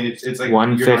 but I mean it's like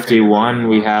 151.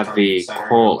 We have the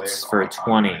Colts for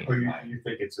 20. Oh, you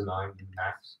think it's a 9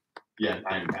 max? Yeah,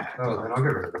 9 max. Oh, then I'll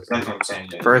get rid of this. That's what I'm saying.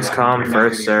 Yeah. First come,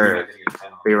 first serve.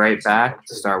 Be right back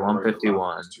to start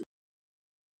 151.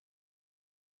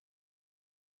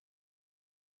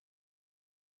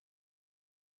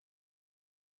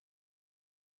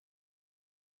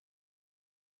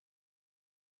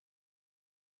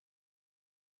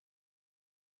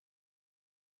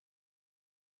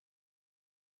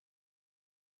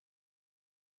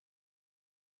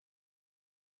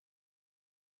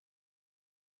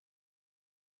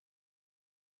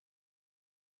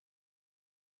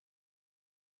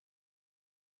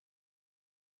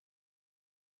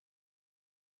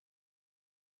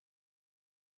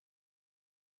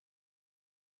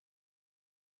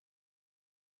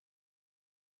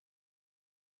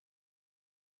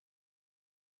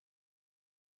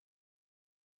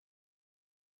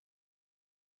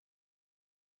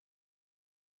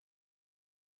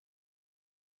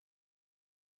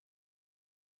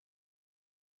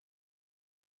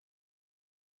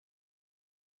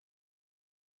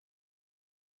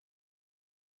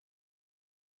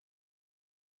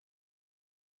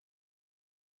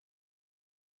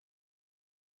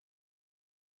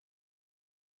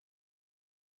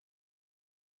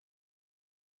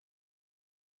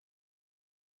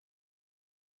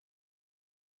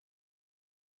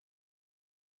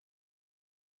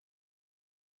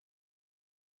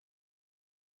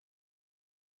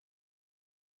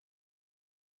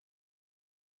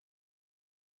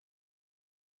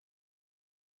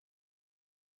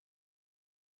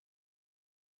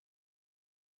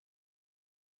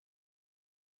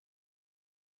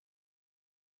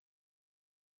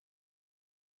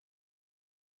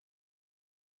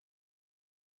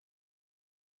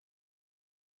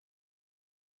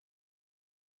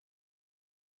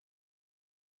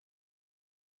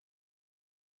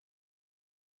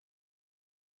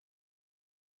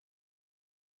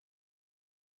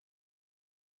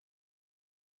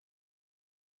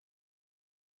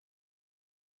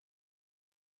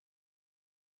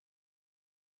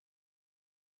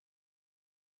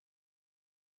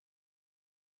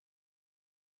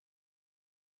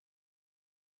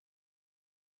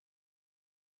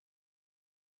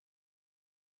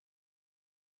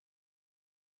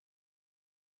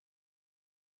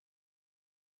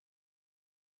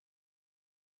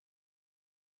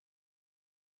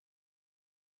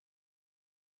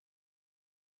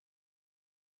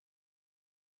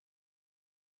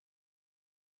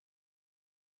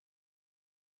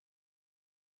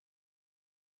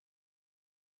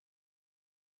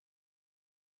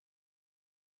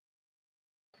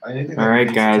 All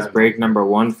right, guys, break number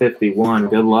 151.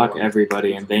 Good luck,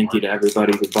 everybody, and thank you to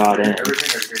everybody who bought in.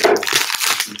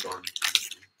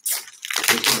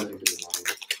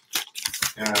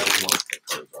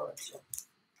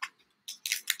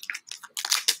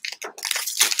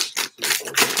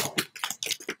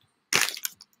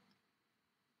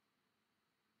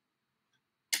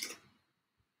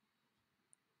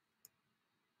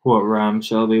 What, Rom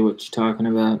Shelby? What you talking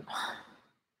about?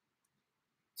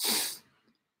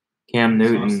 Cam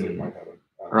Newton,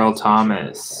 Earl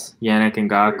Thomas, Yannick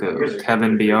Ngakoue,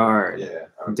 Kevin Byard,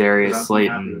 Darius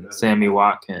Slayton, Sammy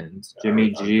Watkins, Jimmy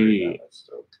G,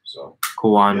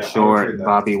 Kawan Short,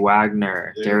 Bobby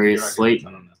Wagner, Darius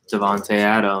Slayton, Devontae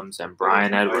Adams, and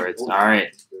Brian Edwards. All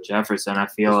right, Jefferson. I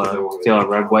feel a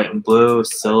red, white, and blue,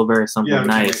 silver, something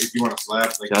nice. If you want to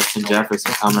slap, like, Justin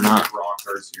Jefferson coming up. Raw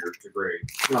cards here to grade.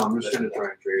 No, I'm just gonna try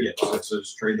and trade. Yeah, so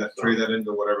just trade that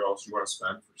into whatever else you want to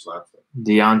spend for slap.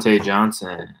 Deontay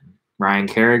Johnson, Ryan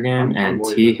Kerrigan, and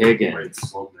T. Higgins.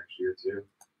 Next year too.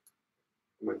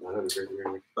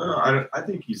 I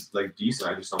think he's like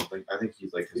decent. I just don't think. I think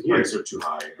he's like his prices are too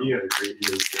high. You know?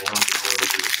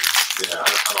 Yeah, I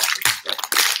don't think he's that.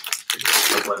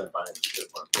 That's why I didn't buy him.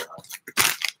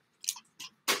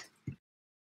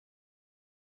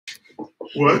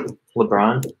 What?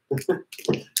 LeBron.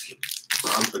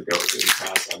 LeBron's the goat. He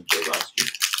passed on Joe last year.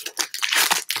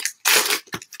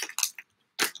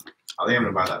 I think I'm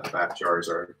gonna buy that fat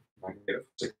Charizard. I can get it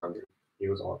for 600. He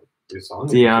was on.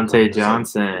 Deontay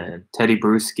Johnson, Teddy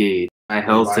Bruschi, Ty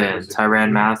Hilton,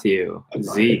 Tyrann Mathieu,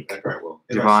 Zeke,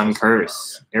 Javon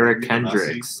Curse, Eric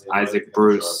Kendricks, Isaac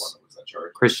Bruce,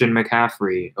 Christian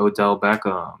McCaffrey, Odell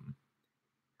Beckham,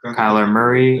 Kyler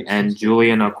Murray, and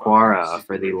Julian Okwara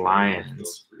for the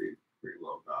Lions. Pretty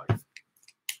low value.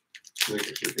 I think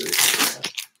it should be.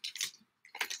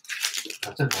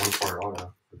 That's an on-par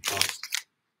auto.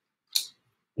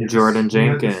 Jordan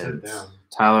Jenkins,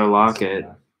 Tyler Lockett,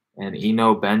 and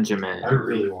Eno Benjamin. I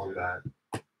really want that.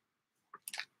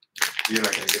 You're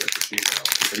not gonna get it for cheap though.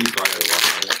 But he's buying it a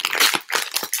lot.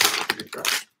 Good try.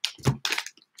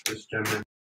 This gentleman.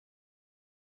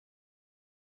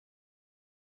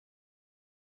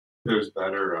 There's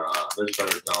better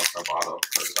Donald Trump auto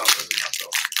cards out there than that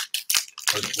though.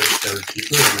 They're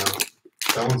cheaper or no?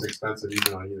 That one's expensive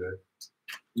even on eBay.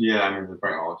 Yeah, I mean they're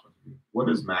probably all expensive. What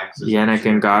is Max's? Yannick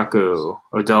Ngakoue,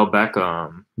 Odell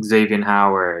Beckham, Xavier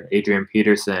Howard, Adrian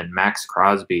Peterson, Max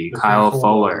Crosby, Kyle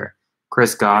Fuller,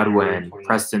 Chris Godwin,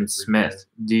 Preston Smith,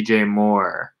 DJ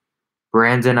Moore,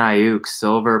 Brandon Ayuk,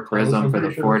 silver Prizm for the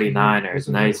 49ers.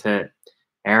 Nice hit.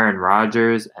 Aaron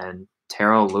Rodgers and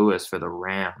Terrell Lewis for the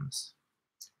Rams.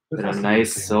 But a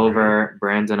nice silver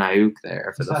Brandon Ayuk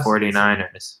there for the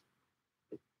 49ers.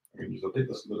 I mean, look at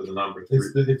the number.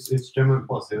 It's German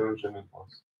Plus. They don't German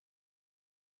Plus.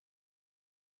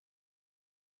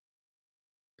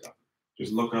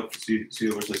 Just look up, see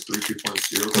where it says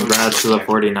 32.0. Congrats to the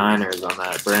 49ers on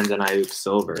that Brandon Ayuk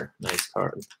silver. Nice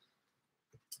card.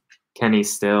 Kenny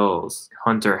Stills,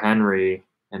 Hunter Henry,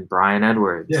 and Brian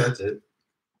Edwards. Yeah, that's it.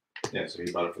 Yeah, so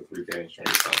he bought it for $3K and he's trying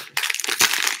to sell it.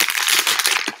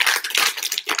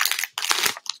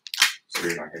 So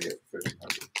you're not going to get it for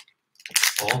 $1,500.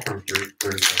 All from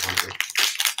 3,500.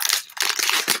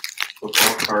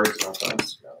 Football cards, not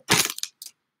that.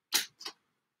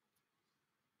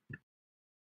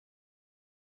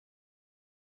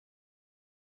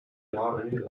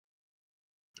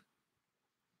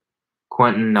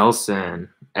 Quentin Nelson,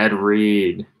 Ed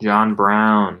Reed, John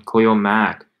Brown, Khalil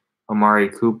Mack, Amari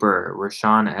Cooper,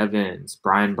 Rashawn Evans,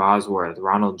 Brian Bosworth,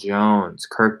 Ronald Jones,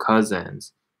 Kirk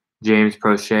Cousins, James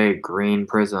Prochet, Green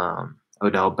Prizm,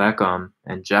 Odell Beckham,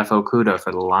 and Jeff Okudah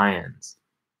for the Lions.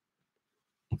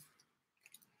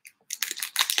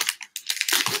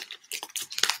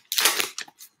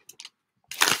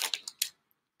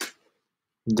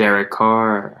 Derek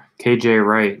Carr, KJ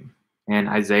Wright, and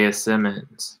Isaiah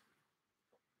Simmons.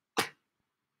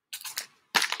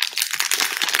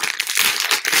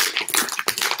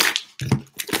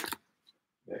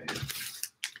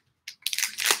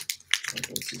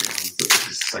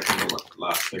 Second to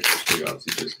last pick was pretty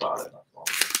obviously just bought it.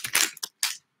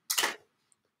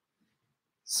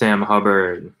 Sam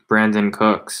Hubbard, Brandon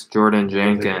Cooks, Jordan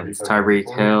Jenkins,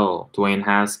 Tyreek Hill, Dwayne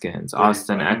Haskins,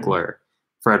 Austin Eckler,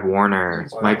 Fred Warner,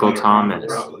 Michael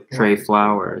Thomas, Trey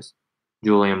Flowers,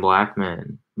 Julian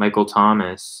Blackmon, Michael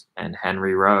Thomas, and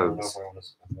Henry Ruggs.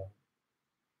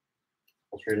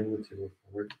 I'll trade him with 2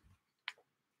 forward.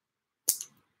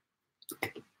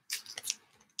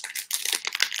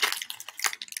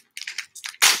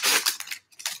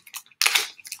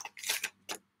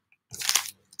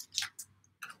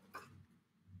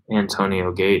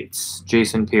 Antonio Gates,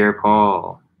 Jason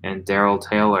Pierre-Paul, and Darryl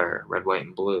Taylor, red, white,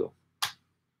 and blue.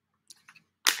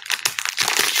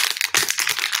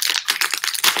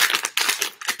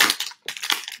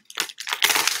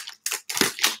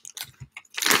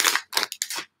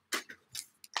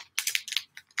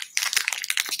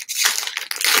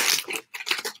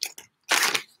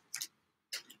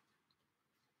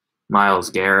 Myles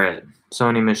Garrett,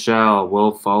 Sony Michel,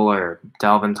 Will Fuller,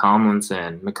 Dalvin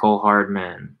Tomlinson, Mecole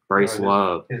Hardman, Bryce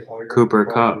Love, Cooper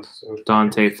Kupp,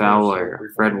 Dante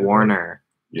Fowler, Fred Warner,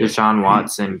 Deshaun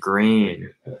Watson,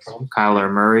 Green, Kyler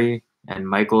Murray, and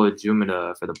Michael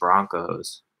Ejumada for the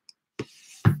Broncos.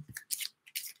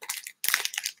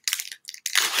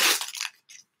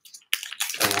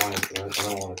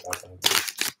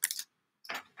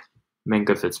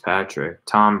 Minkah Fitzpatrick,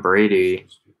 Tom Brady,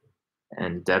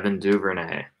 and Devin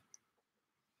Duvernay.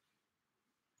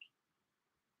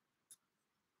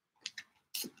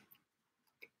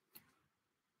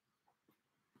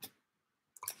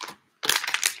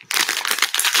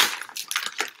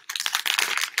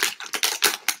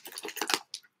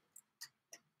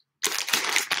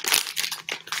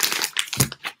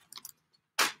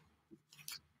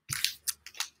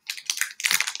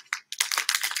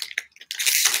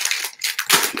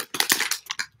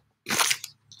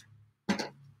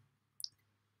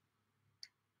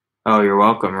 Oh, you're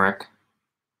welcome, Rick.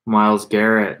 Myles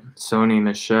Garrett, Sony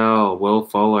Michel, Will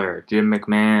Fuller, Jim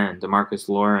McMahon, DeMarcus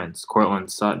Lawrence,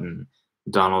 Cortland Sutton,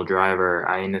 Donald Driver,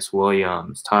 Ionis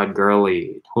Williams, Todd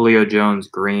Gurley, Julio Jones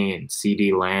Green,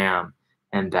 CeeDee Lamb,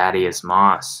 and Thaddeus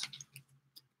Moss.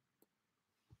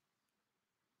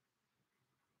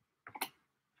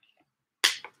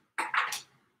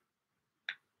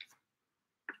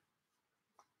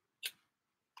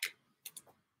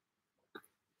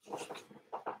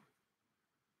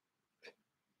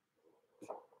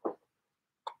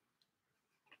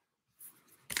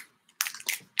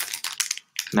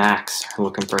 Max,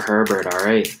 looking for Herbert, all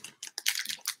right.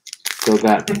 Still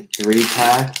got 3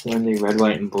 packs in the red,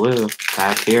 white, and blue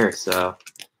pack here, so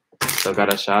still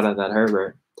got a shot at that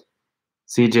Herbert.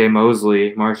 CJ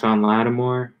Mosley, Marshawn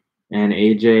Lattimore, and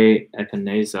AJ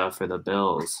Epinesa for the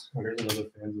Bills. Oh, here's another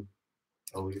fan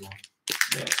of elite one.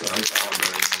 Yeah, so I like that one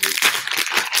better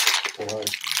than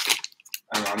elite.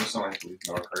 I don't know, I'm just not like elite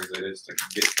more cards. I just like,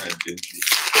 get kind of dingy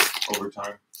over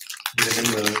time.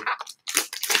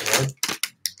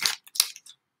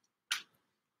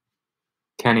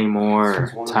 Kenny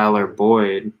Moore, Tyler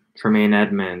Boyd, Tremaine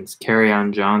Edmonds,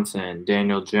 Kerryon Johnson,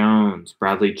 Daniel Jones,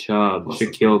 Bradley Chubb,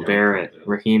 Shaquille Barrett,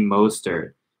 Raheem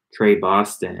Mostert, Trey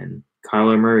Boston,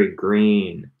 Kyler Murray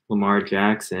Green, Lamar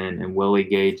Jackson, and Willie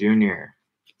Gay Jr.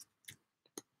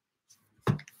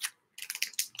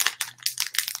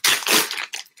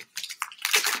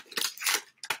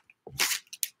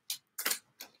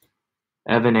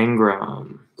 Evan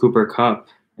Ingram, Cooper Kupp,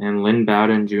 and Lynn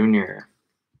Bowden Jr.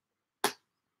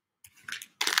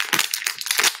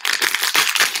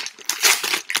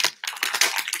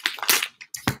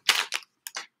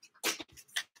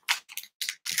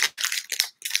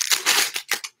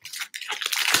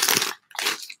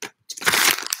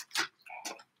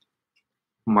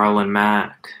 Marlon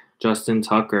Mack, Justin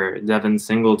Tucker, Devin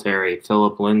Singletary,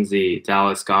 Phillip Lindsay,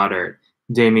 Dallas Goedert,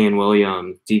 Damian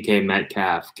Williams, DK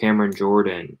Metcalf, Cameron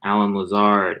Jordan, Alan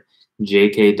Lazard,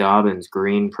 J.K. Dobbins,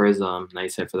 Green Prizm,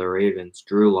 nice hit for the Ravens,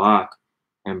 Drew Lock,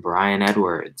 and Brian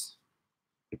Edwards.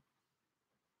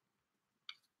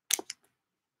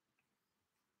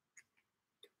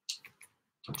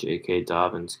 J.K.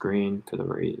 Dobbins, Green for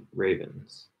the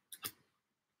Ravens.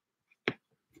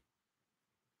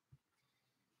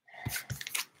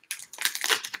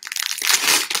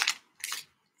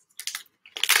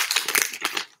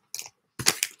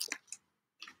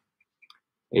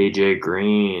 AJ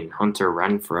Green, Hunter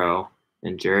Renfrow,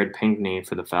 and Jared Pinkney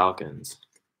for the Falcons.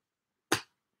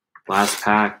 Last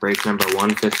pack, break number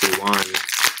 151.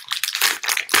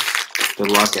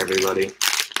 Good luck, everybody.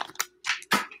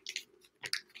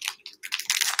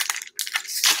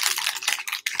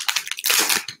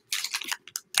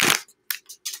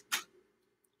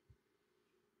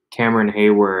 Cameron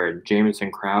Hayward,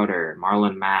 Jamison Crowder,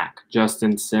 Marlon Mack,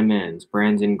 Justin Simmons,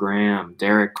 Brandon Graham,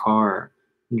 Derek Carr,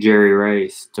 Jerry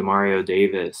Rice, Demario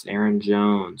Davis, Aaron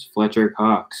Jones, Fletcher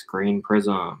Cox, Green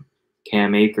Prizm,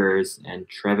 Cam Akers, and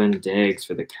Trevin Diggs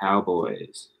for the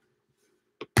Cowboys.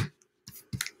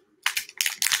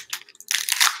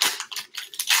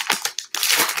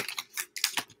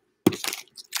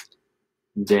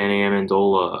 Danny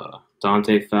Amendola,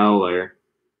 Dante Fowler,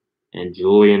 and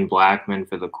Julian Blackmon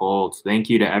for the Colts. Thank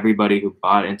you to everybody who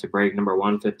bought into break number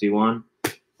 151.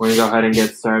 We're going to go ahead and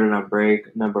get started on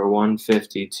break number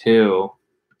 152.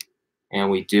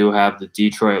 And we do have the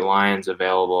Detroit Lions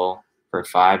available for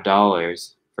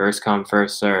 $5. First come,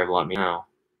 first serve. Let me know.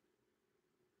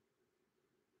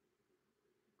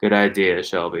 Good idea,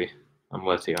 Shelby. I'm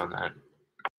with you on that.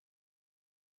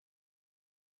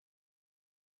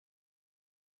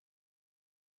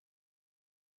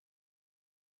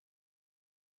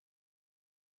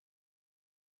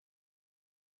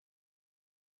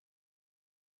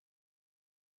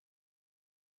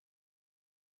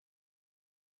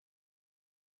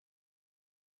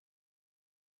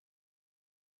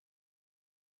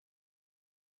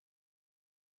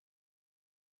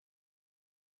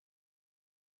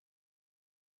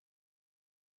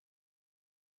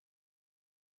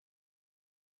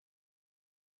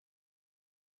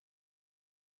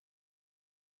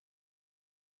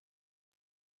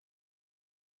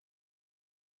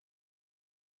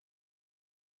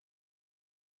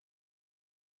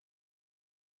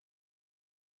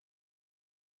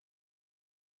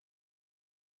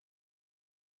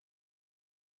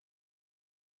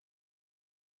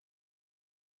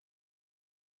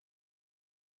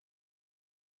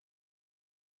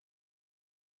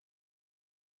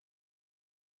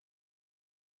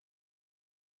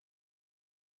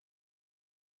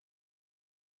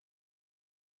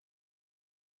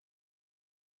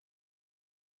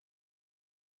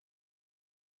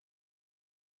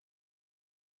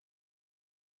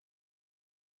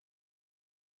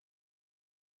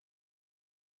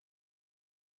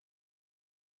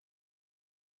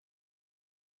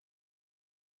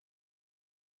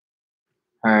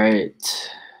 All right.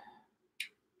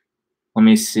 Let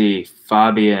me see.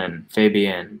 Fabian,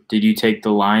 did you take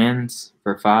the Lions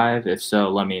for 5? If so,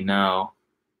 let me know.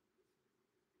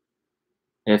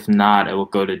 If not, it will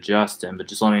go to Justin, but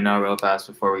just let me know real fast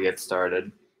before we get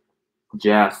started.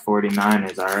 Jeff,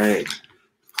 49ers, all right.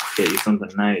 Get you something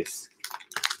nice.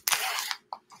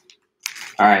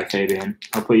 All right, Fabian.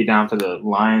 I'll put you down for the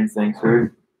Lions. Thanks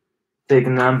for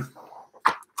taking them.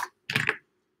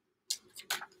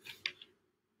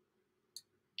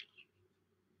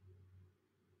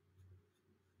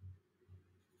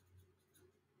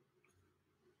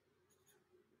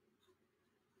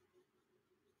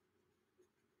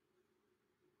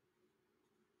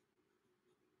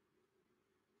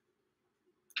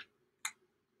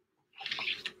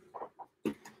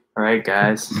 All right,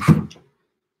 guys.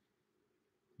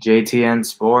 JTN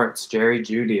Sports, Jerry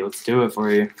Judy. Let's do it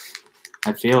for you.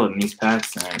 I feel it in these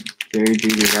packs tonight. Jerry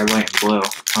Judy, red, white, and blue.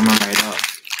 Coming right up.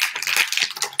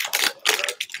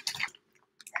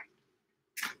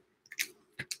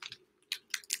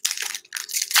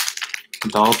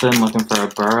 Dalton looking for a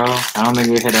Burrow. I don't think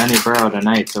we hit any Burrow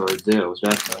tonight, so we're due,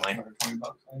 definitely.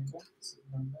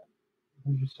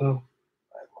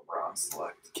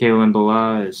 Kalen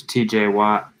Balaj, TJ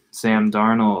Watt, Sam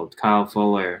Darnold, Kyle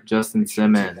Fuller, Justin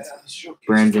Simmons,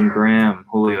 Brandon Graham,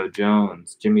 Julio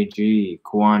Jones, Jimmy G,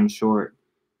 Kwan Short,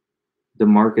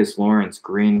 DeMarcus Lawrence,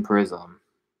 Green Prizm,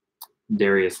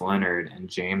 Darius Leonard, and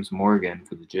James Morgan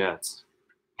for the Jets.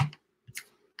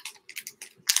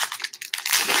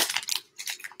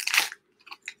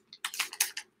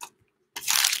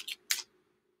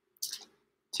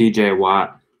 TJ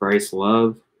Watt, Bryce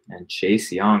Love, and Chase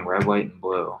Young, red, white, and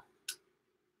blue.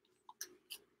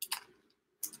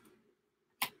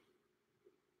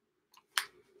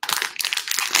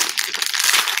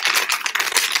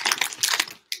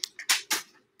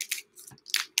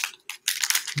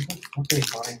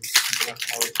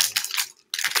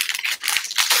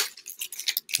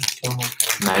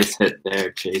 Nice hit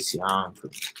there, Chase Young.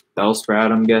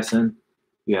 Bellsprout, I'm guessing.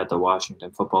 You got the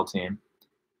Washington football team.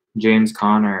 James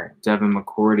Conner, Devin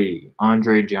McCourty,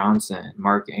 Andre Johnson,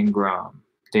 Mark Ingram,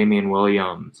 Damian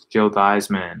Williams, Joe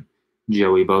Theismann,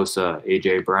 Joey Bosa,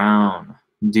 A.J. Brown,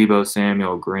 Deebo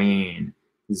Samuel Green,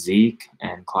 Zeke,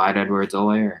 and Clyde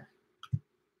Edwards-Helaire.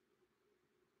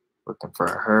 Looking for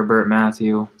a Herbert,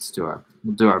 Matthew.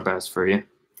 We'll do our best for you.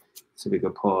 See if we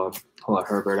can pull a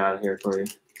Herbert out of here for you.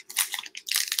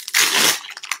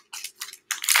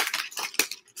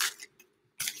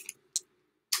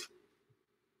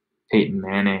 Peyton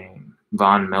Manning,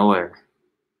 Von Miller,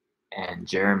 and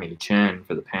Jeremy Chin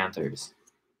for the Panthers.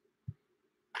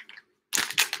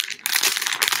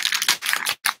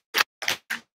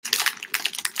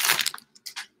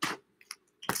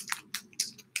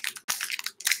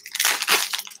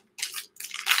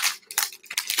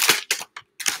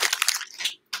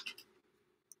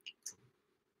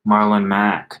 Marlon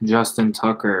Mack, Justin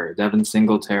Tucker, Devin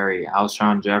Singletary,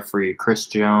 Alshon Jeffrey, Chris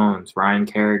Jones, Ryan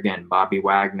Kerrigan, Bobby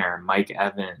Wagner, Mike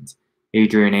Evans,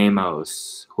 Adrian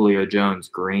Amos, Julio Jones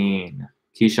Green,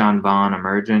 Keyshawn Vaughn,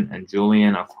 Emergent, and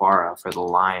Julian Aquara for the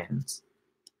Lions.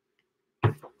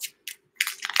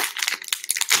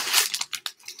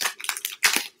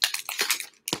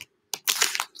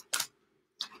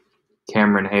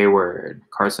 Cameron Hayward,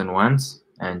 Carson Wentz,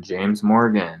 and James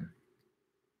Morgan.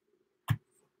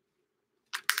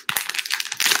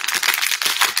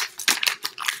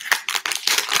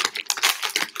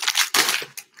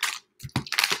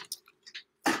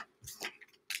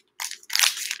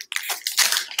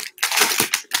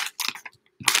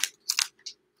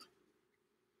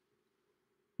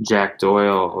 Jack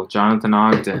Doyle, Jonathan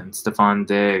Ogden, Stephon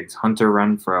Diggs, Hunter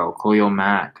Renfrow, Khalil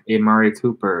Mack, Amari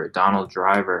Cooper, Donald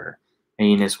Driver,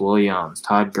 Enos Williams,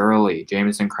 Todd Gurley,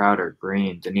 Jamison Crowder,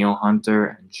 Green, Daniil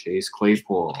Hunter, and Chase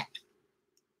Claypool.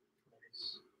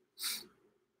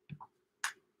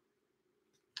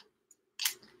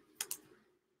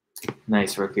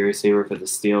 Nice rookie receiver for the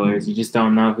Steelers. You just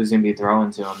don't know who's going to be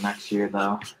throwing to him next year,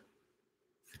 though.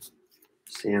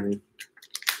 Sam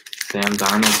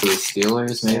Darnold to the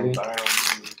Steelers, maybe?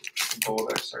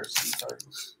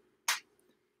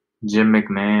 Jim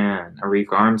McMahon, Arik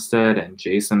Armstead, and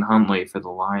Jason Huntley for the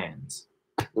Lions.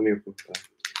 Let me open that.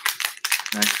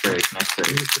 Next break.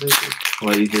 I'll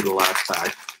let you do the last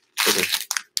pack. Okay.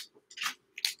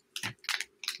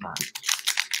 Nah.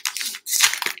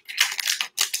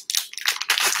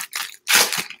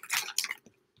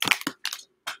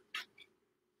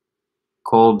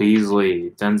 Cole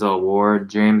Beasley, Denzel Ward,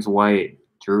 James White,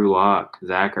 Drew Lock,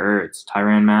 Zach Ertz,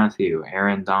 Tyrann Mathieu,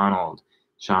 Aaron Donald,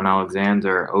 Sean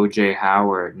Alexander, O.J.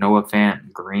 Howard, Noah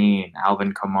Fant, Green,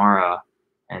 Alvin Kamara,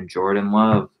 and Jordan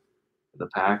Love for the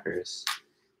Packers.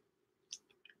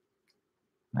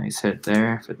 Nice hit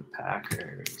there for the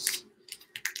Packers.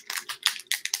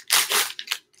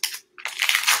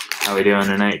 How we doing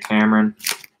tonight, Cameron?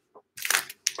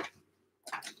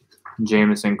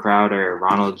 Jamison Crowder,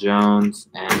 Ronald Jones,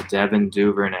 and Devin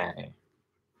Duvernay.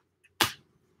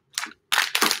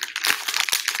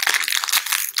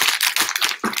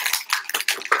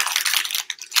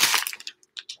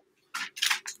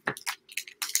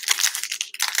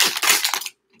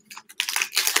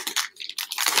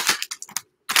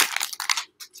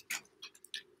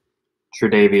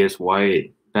 Tre'Davious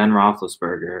White, Ben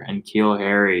Roethlisberger, and N'Keal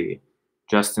Harry,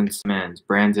 Justin Simmons,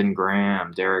 Brandon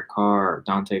Graham, Derek Carr,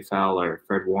 Dante Fowler,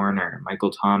 Fred Warner,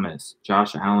 Michael Thomas,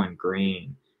 Josh Allen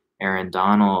Green, Aaron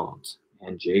Donald,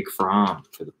 and Jake Fromm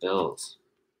for the Bills.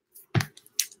 A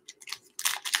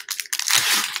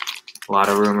lot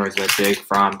of rumors that Jake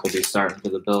Fromm could be starting for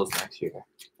the Bills next year.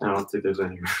 I don't think there's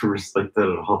any rumors like that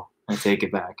at all. I take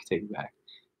it back.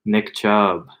 Nick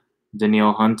Chubb,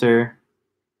 Daniil Hunter,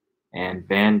 and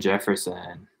Van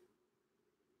Jefferson.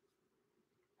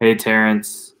 Hey,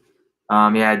 Terrence.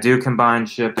 Yeah, do combine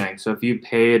shipping. So if you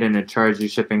paid and it charged you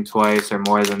shipping twice or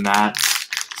more than that,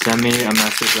 send me a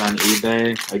message on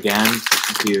eBay again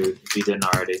if you didn't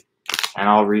already, and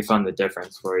I'll refund the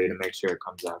difference for you to make sure it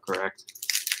comes out correct.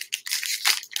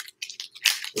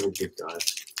 What a good guy.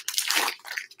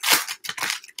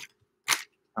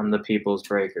 I'm the people's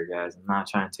breaker, guys. I'm not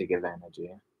trying to take advantage of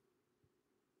you.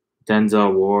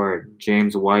 Denzel Ward,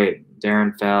 James White,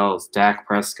 Darren Fells, Dak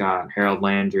Prescott, Harold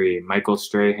Landry, Michael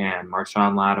Strahan,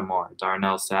 Marshawn Lattimore,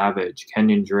 Darnell Savage,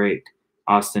 Kenyon Drake,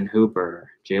 Austin Hooper,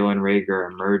 Jalen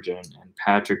Reagor, Emergent, and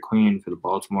Patrick Queen for the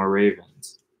Baltimore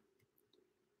Ravens.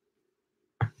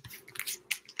 All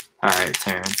right,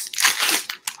 Terrence.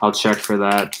 I'll check for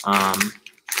that.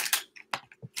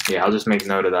 Yeah, I'll just make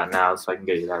note of that now so I can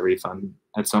get you that refund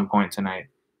at some point tonight.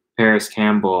 Paris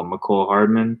Campbell, McCole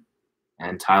Hardman,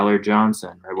 and Tyler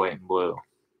Johnson, red, white, and blue.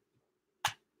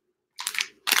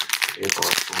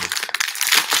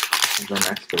 The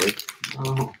next break.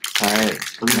 Oh. All right.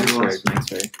 Next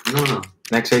break. No.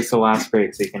 Next break's the last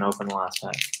break, so you can open the last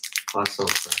pack. Last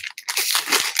open.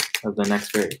 Of the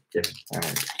next break. Yeah. All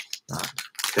right.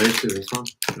 Can I do this one?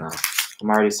 No. I'm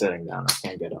already sitting down. I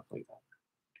can't get up like that.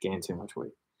 Gain too much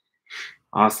weight.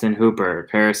 Austin Hooper,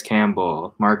 Paris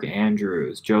Campbell, Mark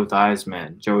Andrews, Joe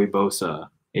Theismann, Joey Bosa,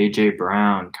 A.J.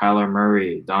 Brown, Kyler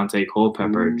Murray, Dante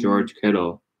Culpepper, George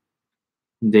Kittle,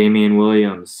 Damian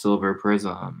Williams, Silver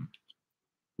Prizm,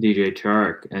 DJ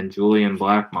Chark, and Julian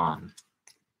Blackmon.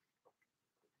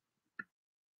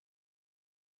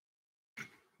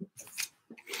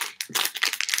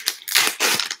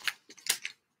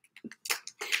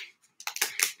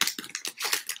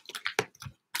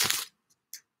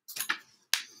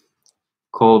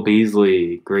 Cole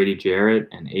Beasley, Grady Jarrett,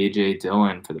 and A.J.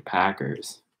 Dillon for the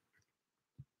Packers.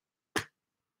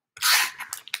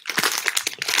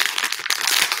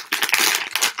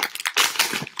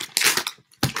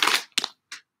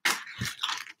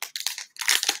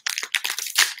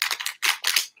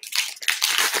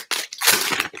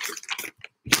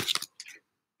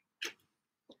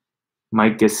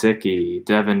 Mike Gesicki,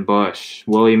 Devin Bush,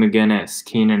 Willie McGinnis,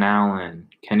 Keenan Allen,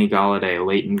 Kenny Golladay,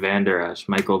 Leighton Vander Esch,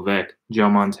 Michael Vick, Joe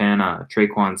Montana,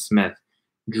 Traquan Smith,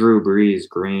 Drew Brees,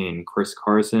 Green, Chris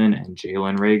Carson, and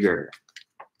Jalen Reagor.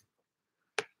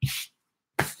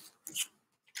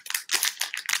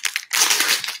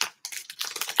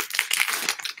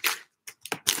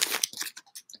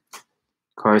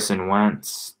 Carson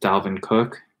Wentz, Dalvin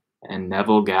Cook, and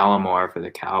Neville Gallimore for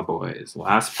the Cowboys.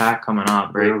 Last pack coming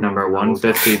up, break number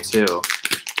 152.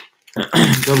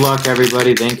 Good luck,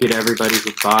 everybody. Thank you to everybody who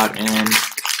bought in.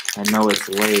 I know it's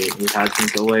late. We had some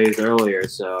delays earlier,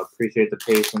 so appreciate the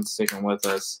patience sticking with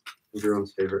us.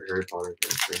 Everyone's favorite Harry Potter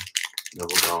character,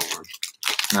 Neville Gallimore.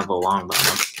 Neville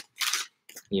Longbottom.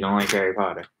 You don't like Harry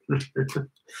Potter.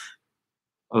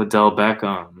 Odell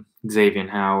Beckham, Xavier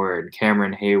Howard,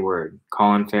 Cameron Hayward,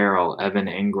 Colin Farrell, Evan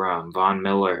Ingram, Von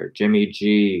Miller, Jimmy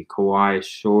G, Kawhi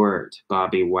Short,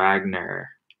 Bobby Wagner,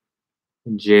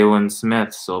 Jalen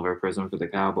Smith, Silver Prism for the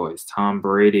Cowboys, Tom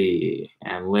Brady,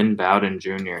 and Lynn Bowden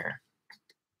Jr.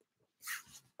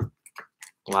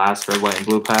 Last red, white, and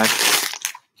blue pack.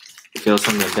 Feel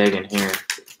something big in here.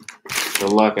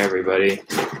 Good luck, everybody.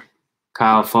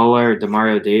 Kyle Fuller,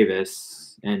 Demario Davis,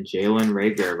 and Jalen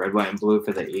Reagor, red, white, and blue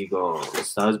for the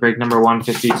Eagles. That was break number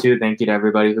 152. Thank you to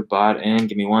everybody who bought in.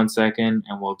 Give me 1 second,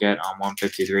 and we'll get on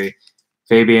 153.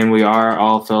 Fabian, we are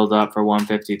all filled up for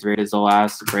 153. It is the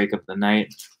last break of the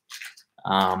night.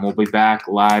 We'll be back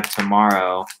live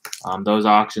tomorrow. Those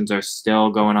auctions are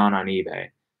still going on eBay.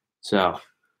 So if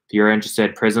you're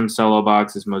interested, Prizm Cello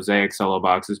boxes, Mosaic Cello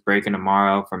boxes, breaking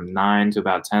tomorrow from 9 to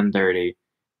about 10:30.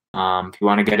 If you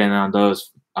want to get in on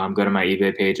those, go to my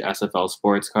eBay page, SFL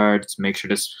Sports Cards. Make sure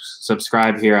to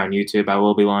subscribe here on YouTube. I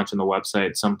will be launching the website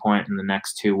at some point in the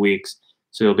next 2 weeks,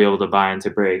 so you'll be able to buy into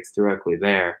breaks directly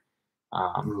there.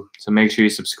 So make sure you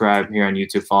subscribe here on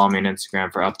YouTube. Follow me on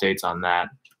Instagram for updates on that.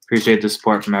 Appreciate the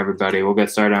support from everybody. We'll get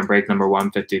started on break number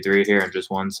 153 here in just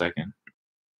 1 second.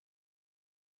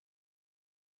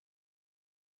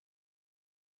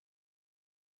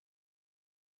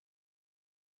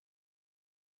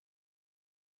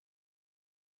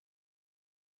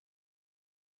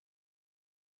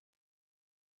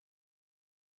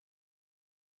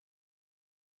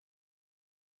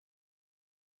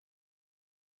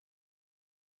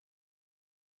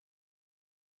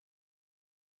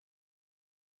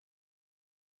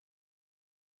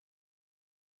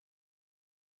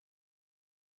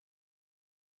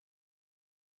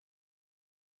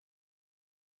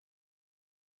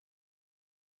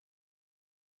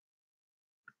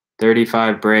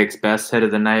 $35 breaks. Best hit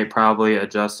of the night, probably a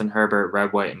Justin Herbert,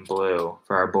 red, white, and blue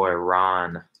for our boy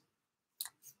Ron.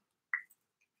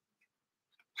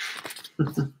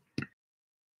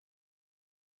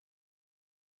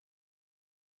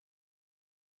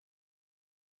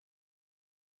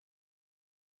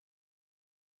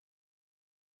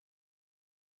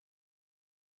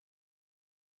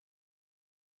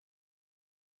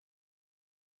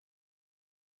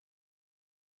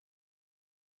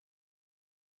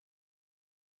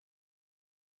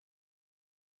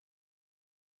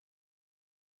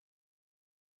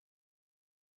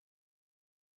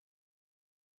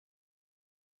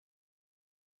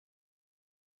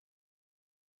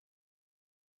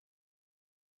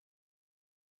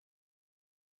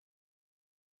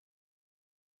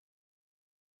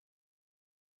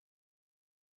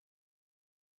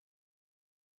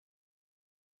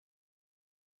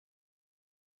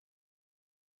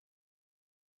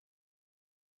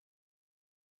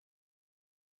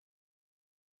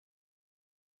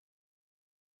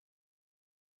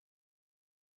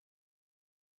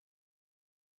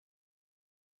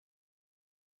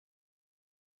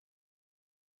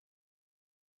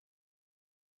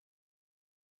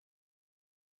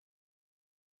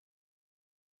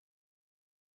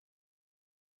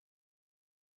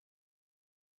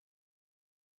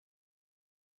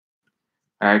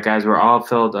 All right, guys, we're all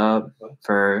filled up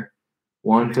for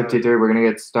 153. We're going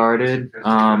to get started.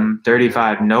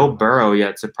 35. No Burrow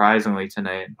yet, surprisingly,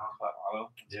 tonight.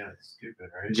 Yeah, it's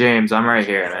stupid, right? James, I'm right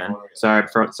here, man. Sorry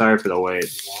for the wait.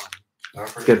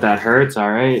 Let's get that Hurts,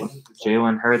 all right.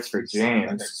 Jalen Hurts for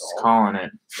James. Just calling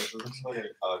it.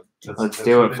 Let's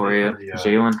do it for you.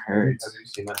 Jalen Hurts. Have you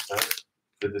seen that set?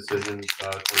 The Decision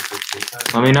 2016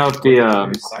 set? Let me know if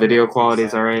the video quality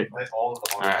is all right. All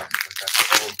right.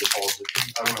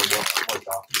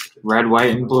 Red,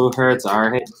 white, and blue Hurts, all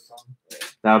right.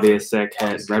 That'll be a sick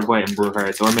hit. Red, white, and blue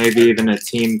Hurts. Or maybe even a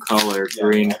team color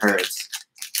green Hurts.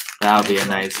 That'll be a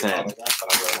nice hit.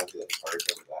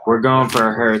 We're going for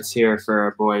a Hurts here for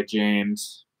our boy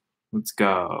James. Let's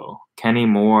go. Kenny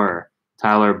Moore,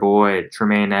 Tyler Boyd,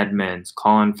 Tremaine Edmonds,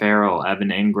 Colin Farrell,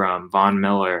 Evan Ingram, Von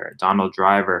Miller, Donald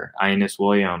Driver, Ionis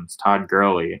Williams, Todd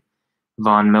Gurley,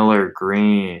 Von Miller,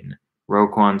 Green,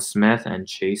 Roquan Smith, and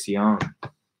Chase Young.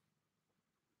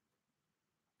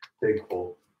 Big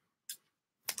hole.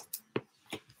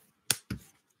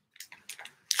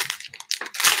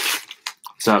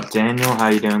 What's up, Daniel? How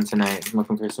you doing tonight?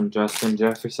 Looking for some Justin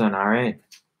Jefferson, all right.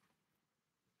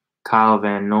 Kyle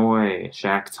Van Noy,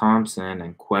 Shaq Thompson,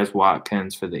 and Quez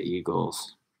Watkins for the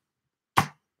Eagles.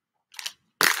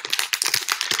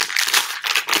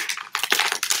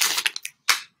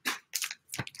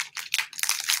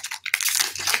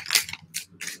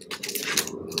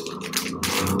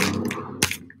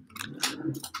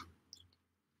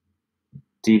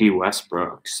 Dede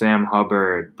Westbrook, Sam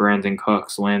Hubbard, Brandon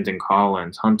Cooks, Landon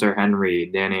Collins, Hunter Henry,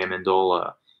 Danny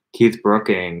Amendola, Keith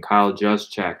Brooking, Kyle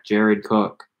Juszczyk, Jared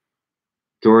Cook,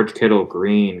 George Kittle,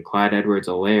 Green, Clyde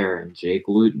Edwards-Helaire, and Jake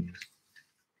Luton.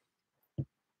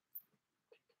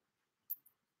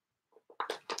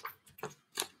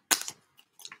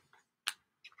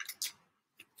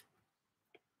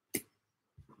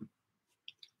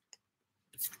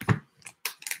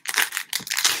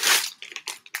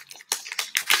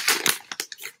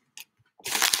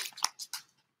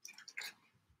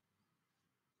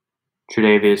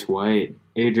 Tre'Davious White,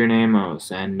 Adrian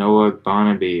Amos, and Noah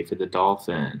Bonnaby for the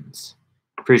Dolphins.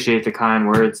 Appreciate the kind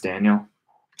words, Daniel.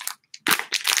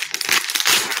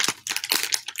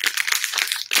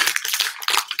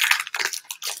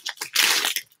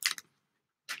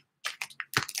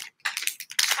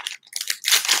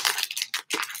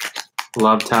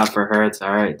 Love tap for Hurts.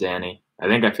 All right, Danny. I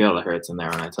think I feel the Hurts in there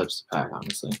when I touch the pack,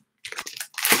 honestly.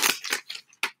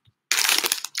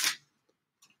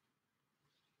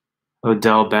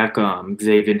 Odell Beckham,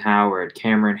 Xavier Howard,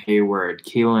 Cameron Hayward,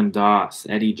 Keelan Doss,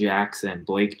 Eddie Jackson,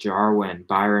 Blake Jarwin,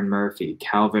 Byron Murphy,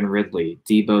 Calvin Ridley,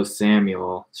 Deebo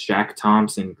Samuel, Shaq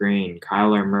Thompson Green,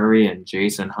 Kyler Murray, and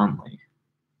Jason Huntley.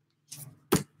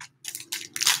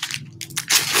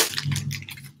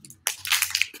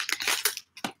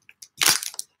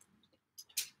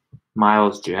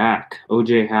 Miles Jack,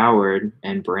 OJ Howard,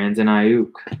 and Brandon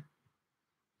Ayuk.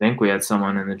 I think we had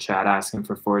someone in the chat asking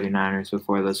for 49ers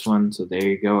before this one, so there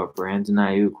you go, Brandon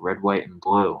Ayuk, red, white, and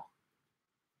blue.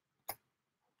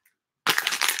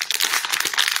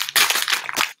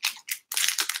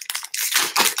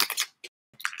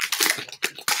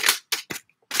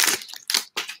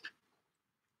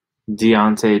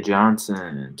 Deontay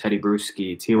Johnson, Teddy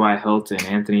Bruschi, T.Y. Hilton,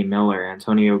 Anthony Miller,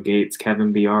 Antonio Gates,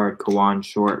 Kevin Byard, Kawan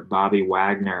Short, Bobby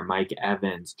Wagner, Mike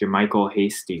Evans, Jermichael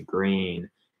Hasty Green,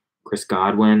 Chris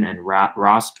Godwin, and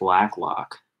Ross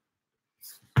Blacklock.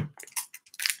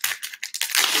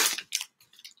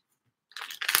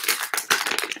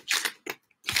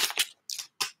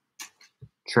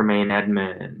 Tremaine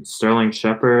Edmonds, Sterling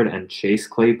Shepard, and Chase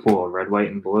Claypool, red,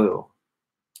 white, and blue.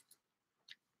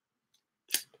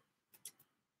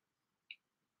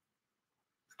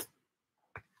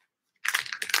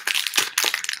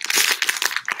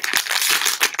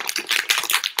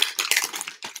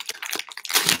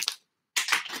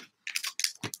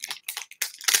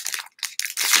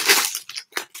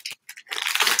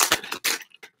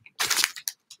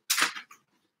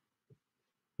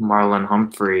 Marlon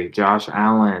Humphrey, Josh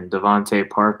Allen, Devontae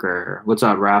Parker. What's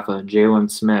up, Rafa? Jalen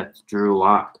Smith, Drew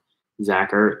Lock,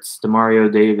 Zach Ertz,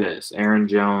 Demario Davis, Aaron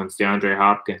Jones, DeAndre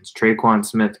Hopkins, Traquan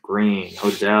Smith Green,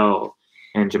 Odell,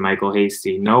 and Jermichael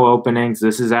Hasty. No openings.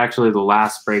 This is actually the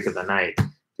last break of the night. If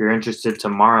you're interested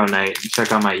tomorrow night,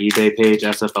 check out my eBay page,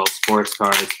 SFL Sports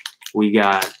Cards. We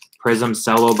got Prizm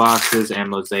Cello boxes and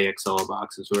Mosaic Cello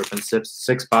boxes. We're open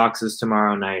six boxes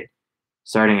tomorrow night,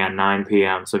 starting at 9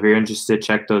 p.m. So if you're interested,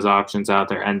 check those auctions out.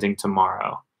 They're ending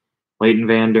tomorrow. Leighton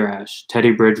Van Der Esch,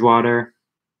 Teddy Bridgewater,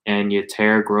 and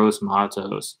Yeter Gross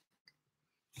Matos.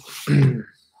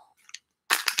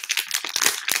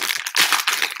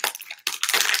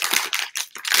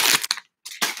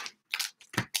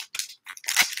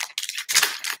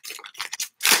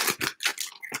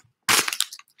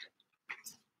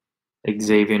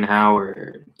 Xavier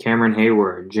Howard, Cameron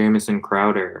Hayward, Jamison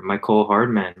Crowder, Michael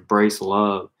Hardman, Bryce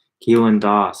Love, Keelan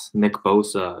Doss, Nick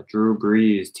Bosa, Drew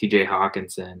Brees, TJ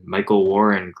Hawkinson, Michael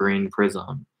Warren, Green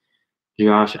Prism,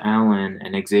 Josh Allen,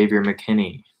 and Xavier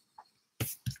McKinney.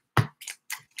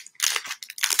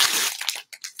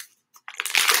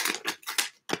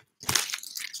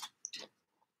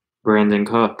 Brandon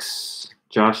Cooks,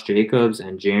 Josh Jacobs,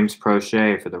 and James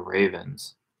Prochet for the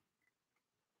Ravens.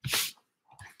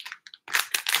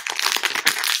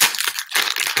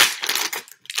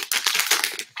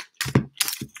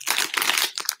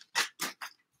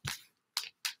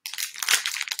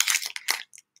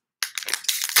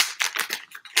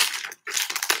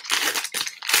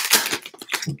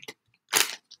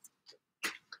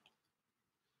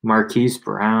 Marquise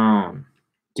Brown,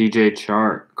 DJ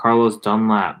Chark, Carlos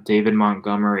Dunlap, David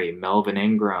Montgomery, Melvin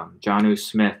Ingram, Jonnu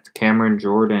Smith, Cameron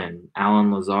Jordan,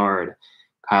 Alan Lazard,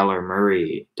 Kyler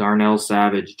Murray, Darnell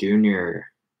Savage Jr.,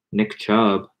 Nick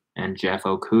Chubb, and Jeff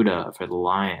Okuda for the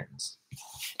Lions.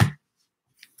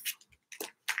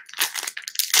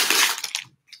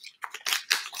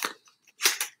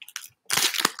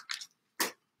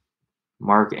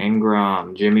 Mark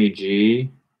Ingram, Jimmy G,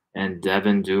 and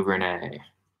Devin Duvernay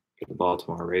for the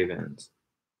Baltimore Ravens.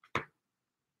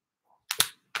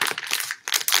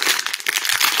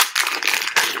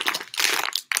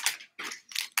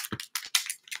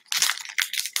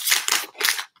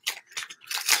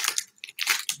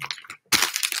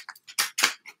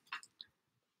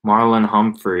 Marlon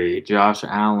Humphrey, Josh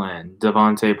Allen,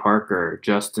 Devontae Parker,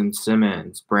 Justin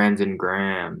Simmons, Brandon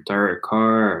Graham, Derek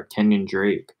Carr, Kenyon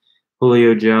Drake,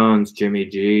 Julio Jones, Jimmy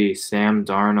G, Sam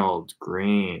Darnold,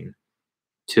 Green,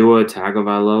 Tua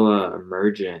Tagovailoa,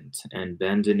 Emergent, and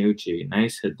Ben DiNucci.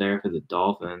 Nice hit there for the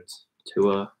Dolphins.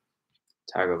 Tua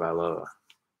Tagovailoa.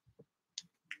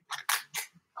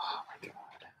 Oh my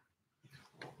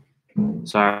God.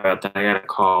 Sorry about that. I got a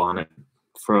call on it.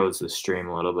 Froze the stream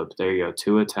a little bit, but there you go.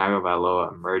 Tua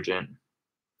Tagovailoa, Emergent.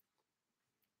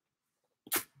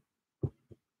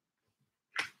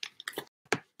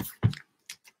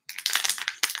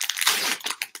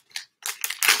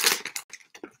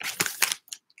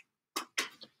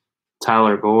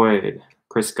 Tyler Boyd,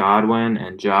 Chris Godwin,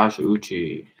 and Josh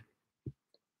Uche.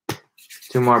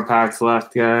 2 more packs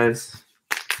left, guys.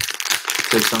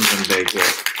 Did something big here.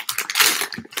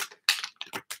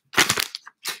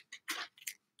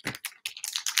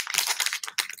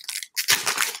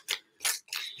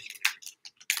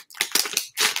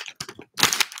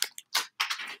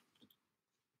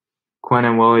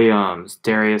 Quinnen Williams,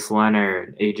 Darius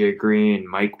Leonard, AJ Green,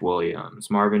 Mike Williams,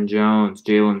 Marvin Jones,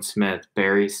 Jalen Smith,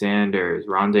 Barry Sanders,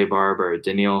 Rondé Barber,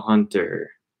 Danielle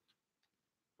Hunter,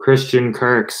 Christian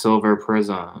Kirk, Silver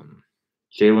Prizm,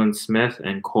 Jalen Smith,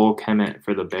 and Cole Kmet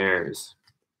for the Bears.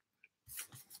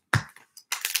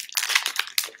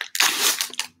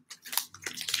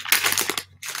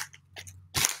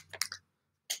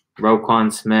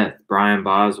 Roquan Smith, Brian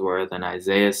Bosworth, and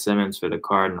Isaiah Simmons for the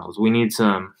Cardinals. We need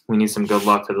some good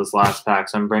luck for this last pack.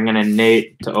 So I'm bringing in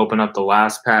Nate to open up the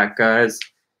last pack, guys.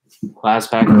 Last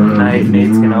pack of the night.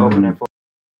 Nate's gonna open it for.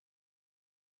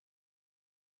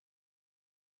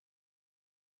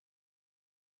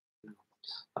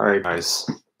 All right, guys.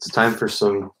 It's time for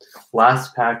some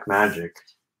last pack magic,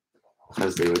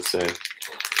 as they would say.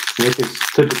 Nick is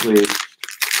typically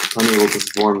unable to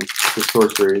perform the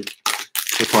sorcery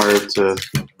required to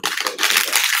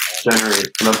generate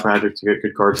enough magic to get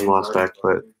good cards in the last pack,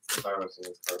 but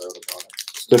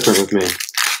it's different with me.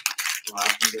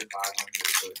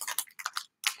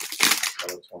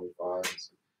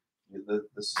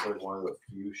 This is like one of the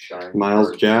few shiny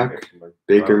Miles Jack,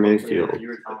 Baker Mayfield,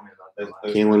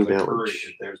 Kalen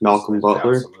Ballage, Malcolm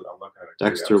Butler,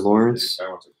 Dexter Lawrence,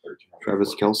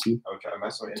 Travis Kelce,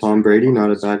 Tom Brady,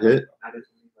 not a bad hit,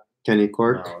 Kenny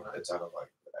Clark, It's out of like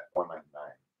 199.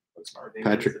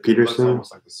 Patrick Peterson,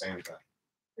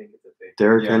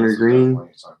 Derrick Henry Green,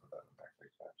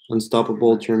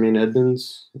 Unstoppable Jermaine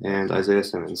Edmonds, and Isaiah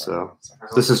Simmons. So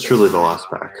this is truly the last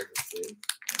pack.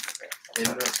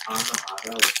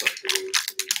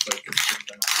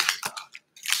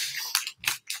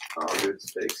 Oh, dude,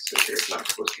 it's fake. It's not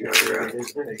supposed to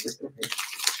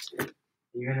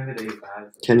be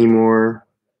out. Kenny Moore,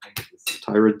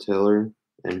 Tyrod Taylor,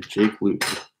 and Jake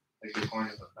Luton.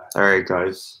 All right,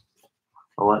 guys.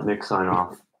 I'll let Nick sign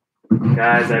off.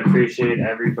 Guys, I appreciate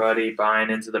everybody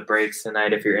buying into the breaks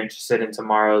tonight. If you're interested in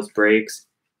tomorrow's breaks,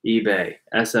 eBay,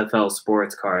 SFL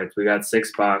Sports Cards. We got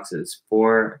 6 boxes,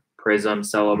 4 Prizm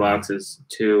Cello boxes,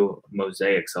 2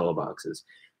 Mosaic Cello boxes.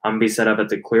 I'm going to be set up at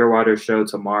the Clearwater show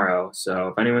tomorrow. So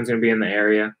if anyone's going to be in the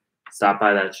area, stop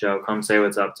by that show. Come say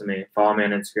what's up to me. Follow me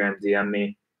on Instagram. DM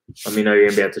me. Let me know you're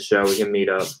going to be at the show. We can meet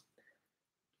up.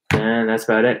 And that's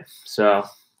about it. So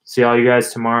see all you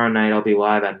guys tomorrow night. I'll be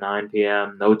live at 9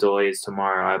 p.m. No delays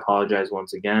tomorrow. I apologize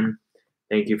once again.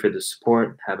 Thank you for the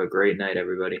support. Have a great night,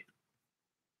 everybody.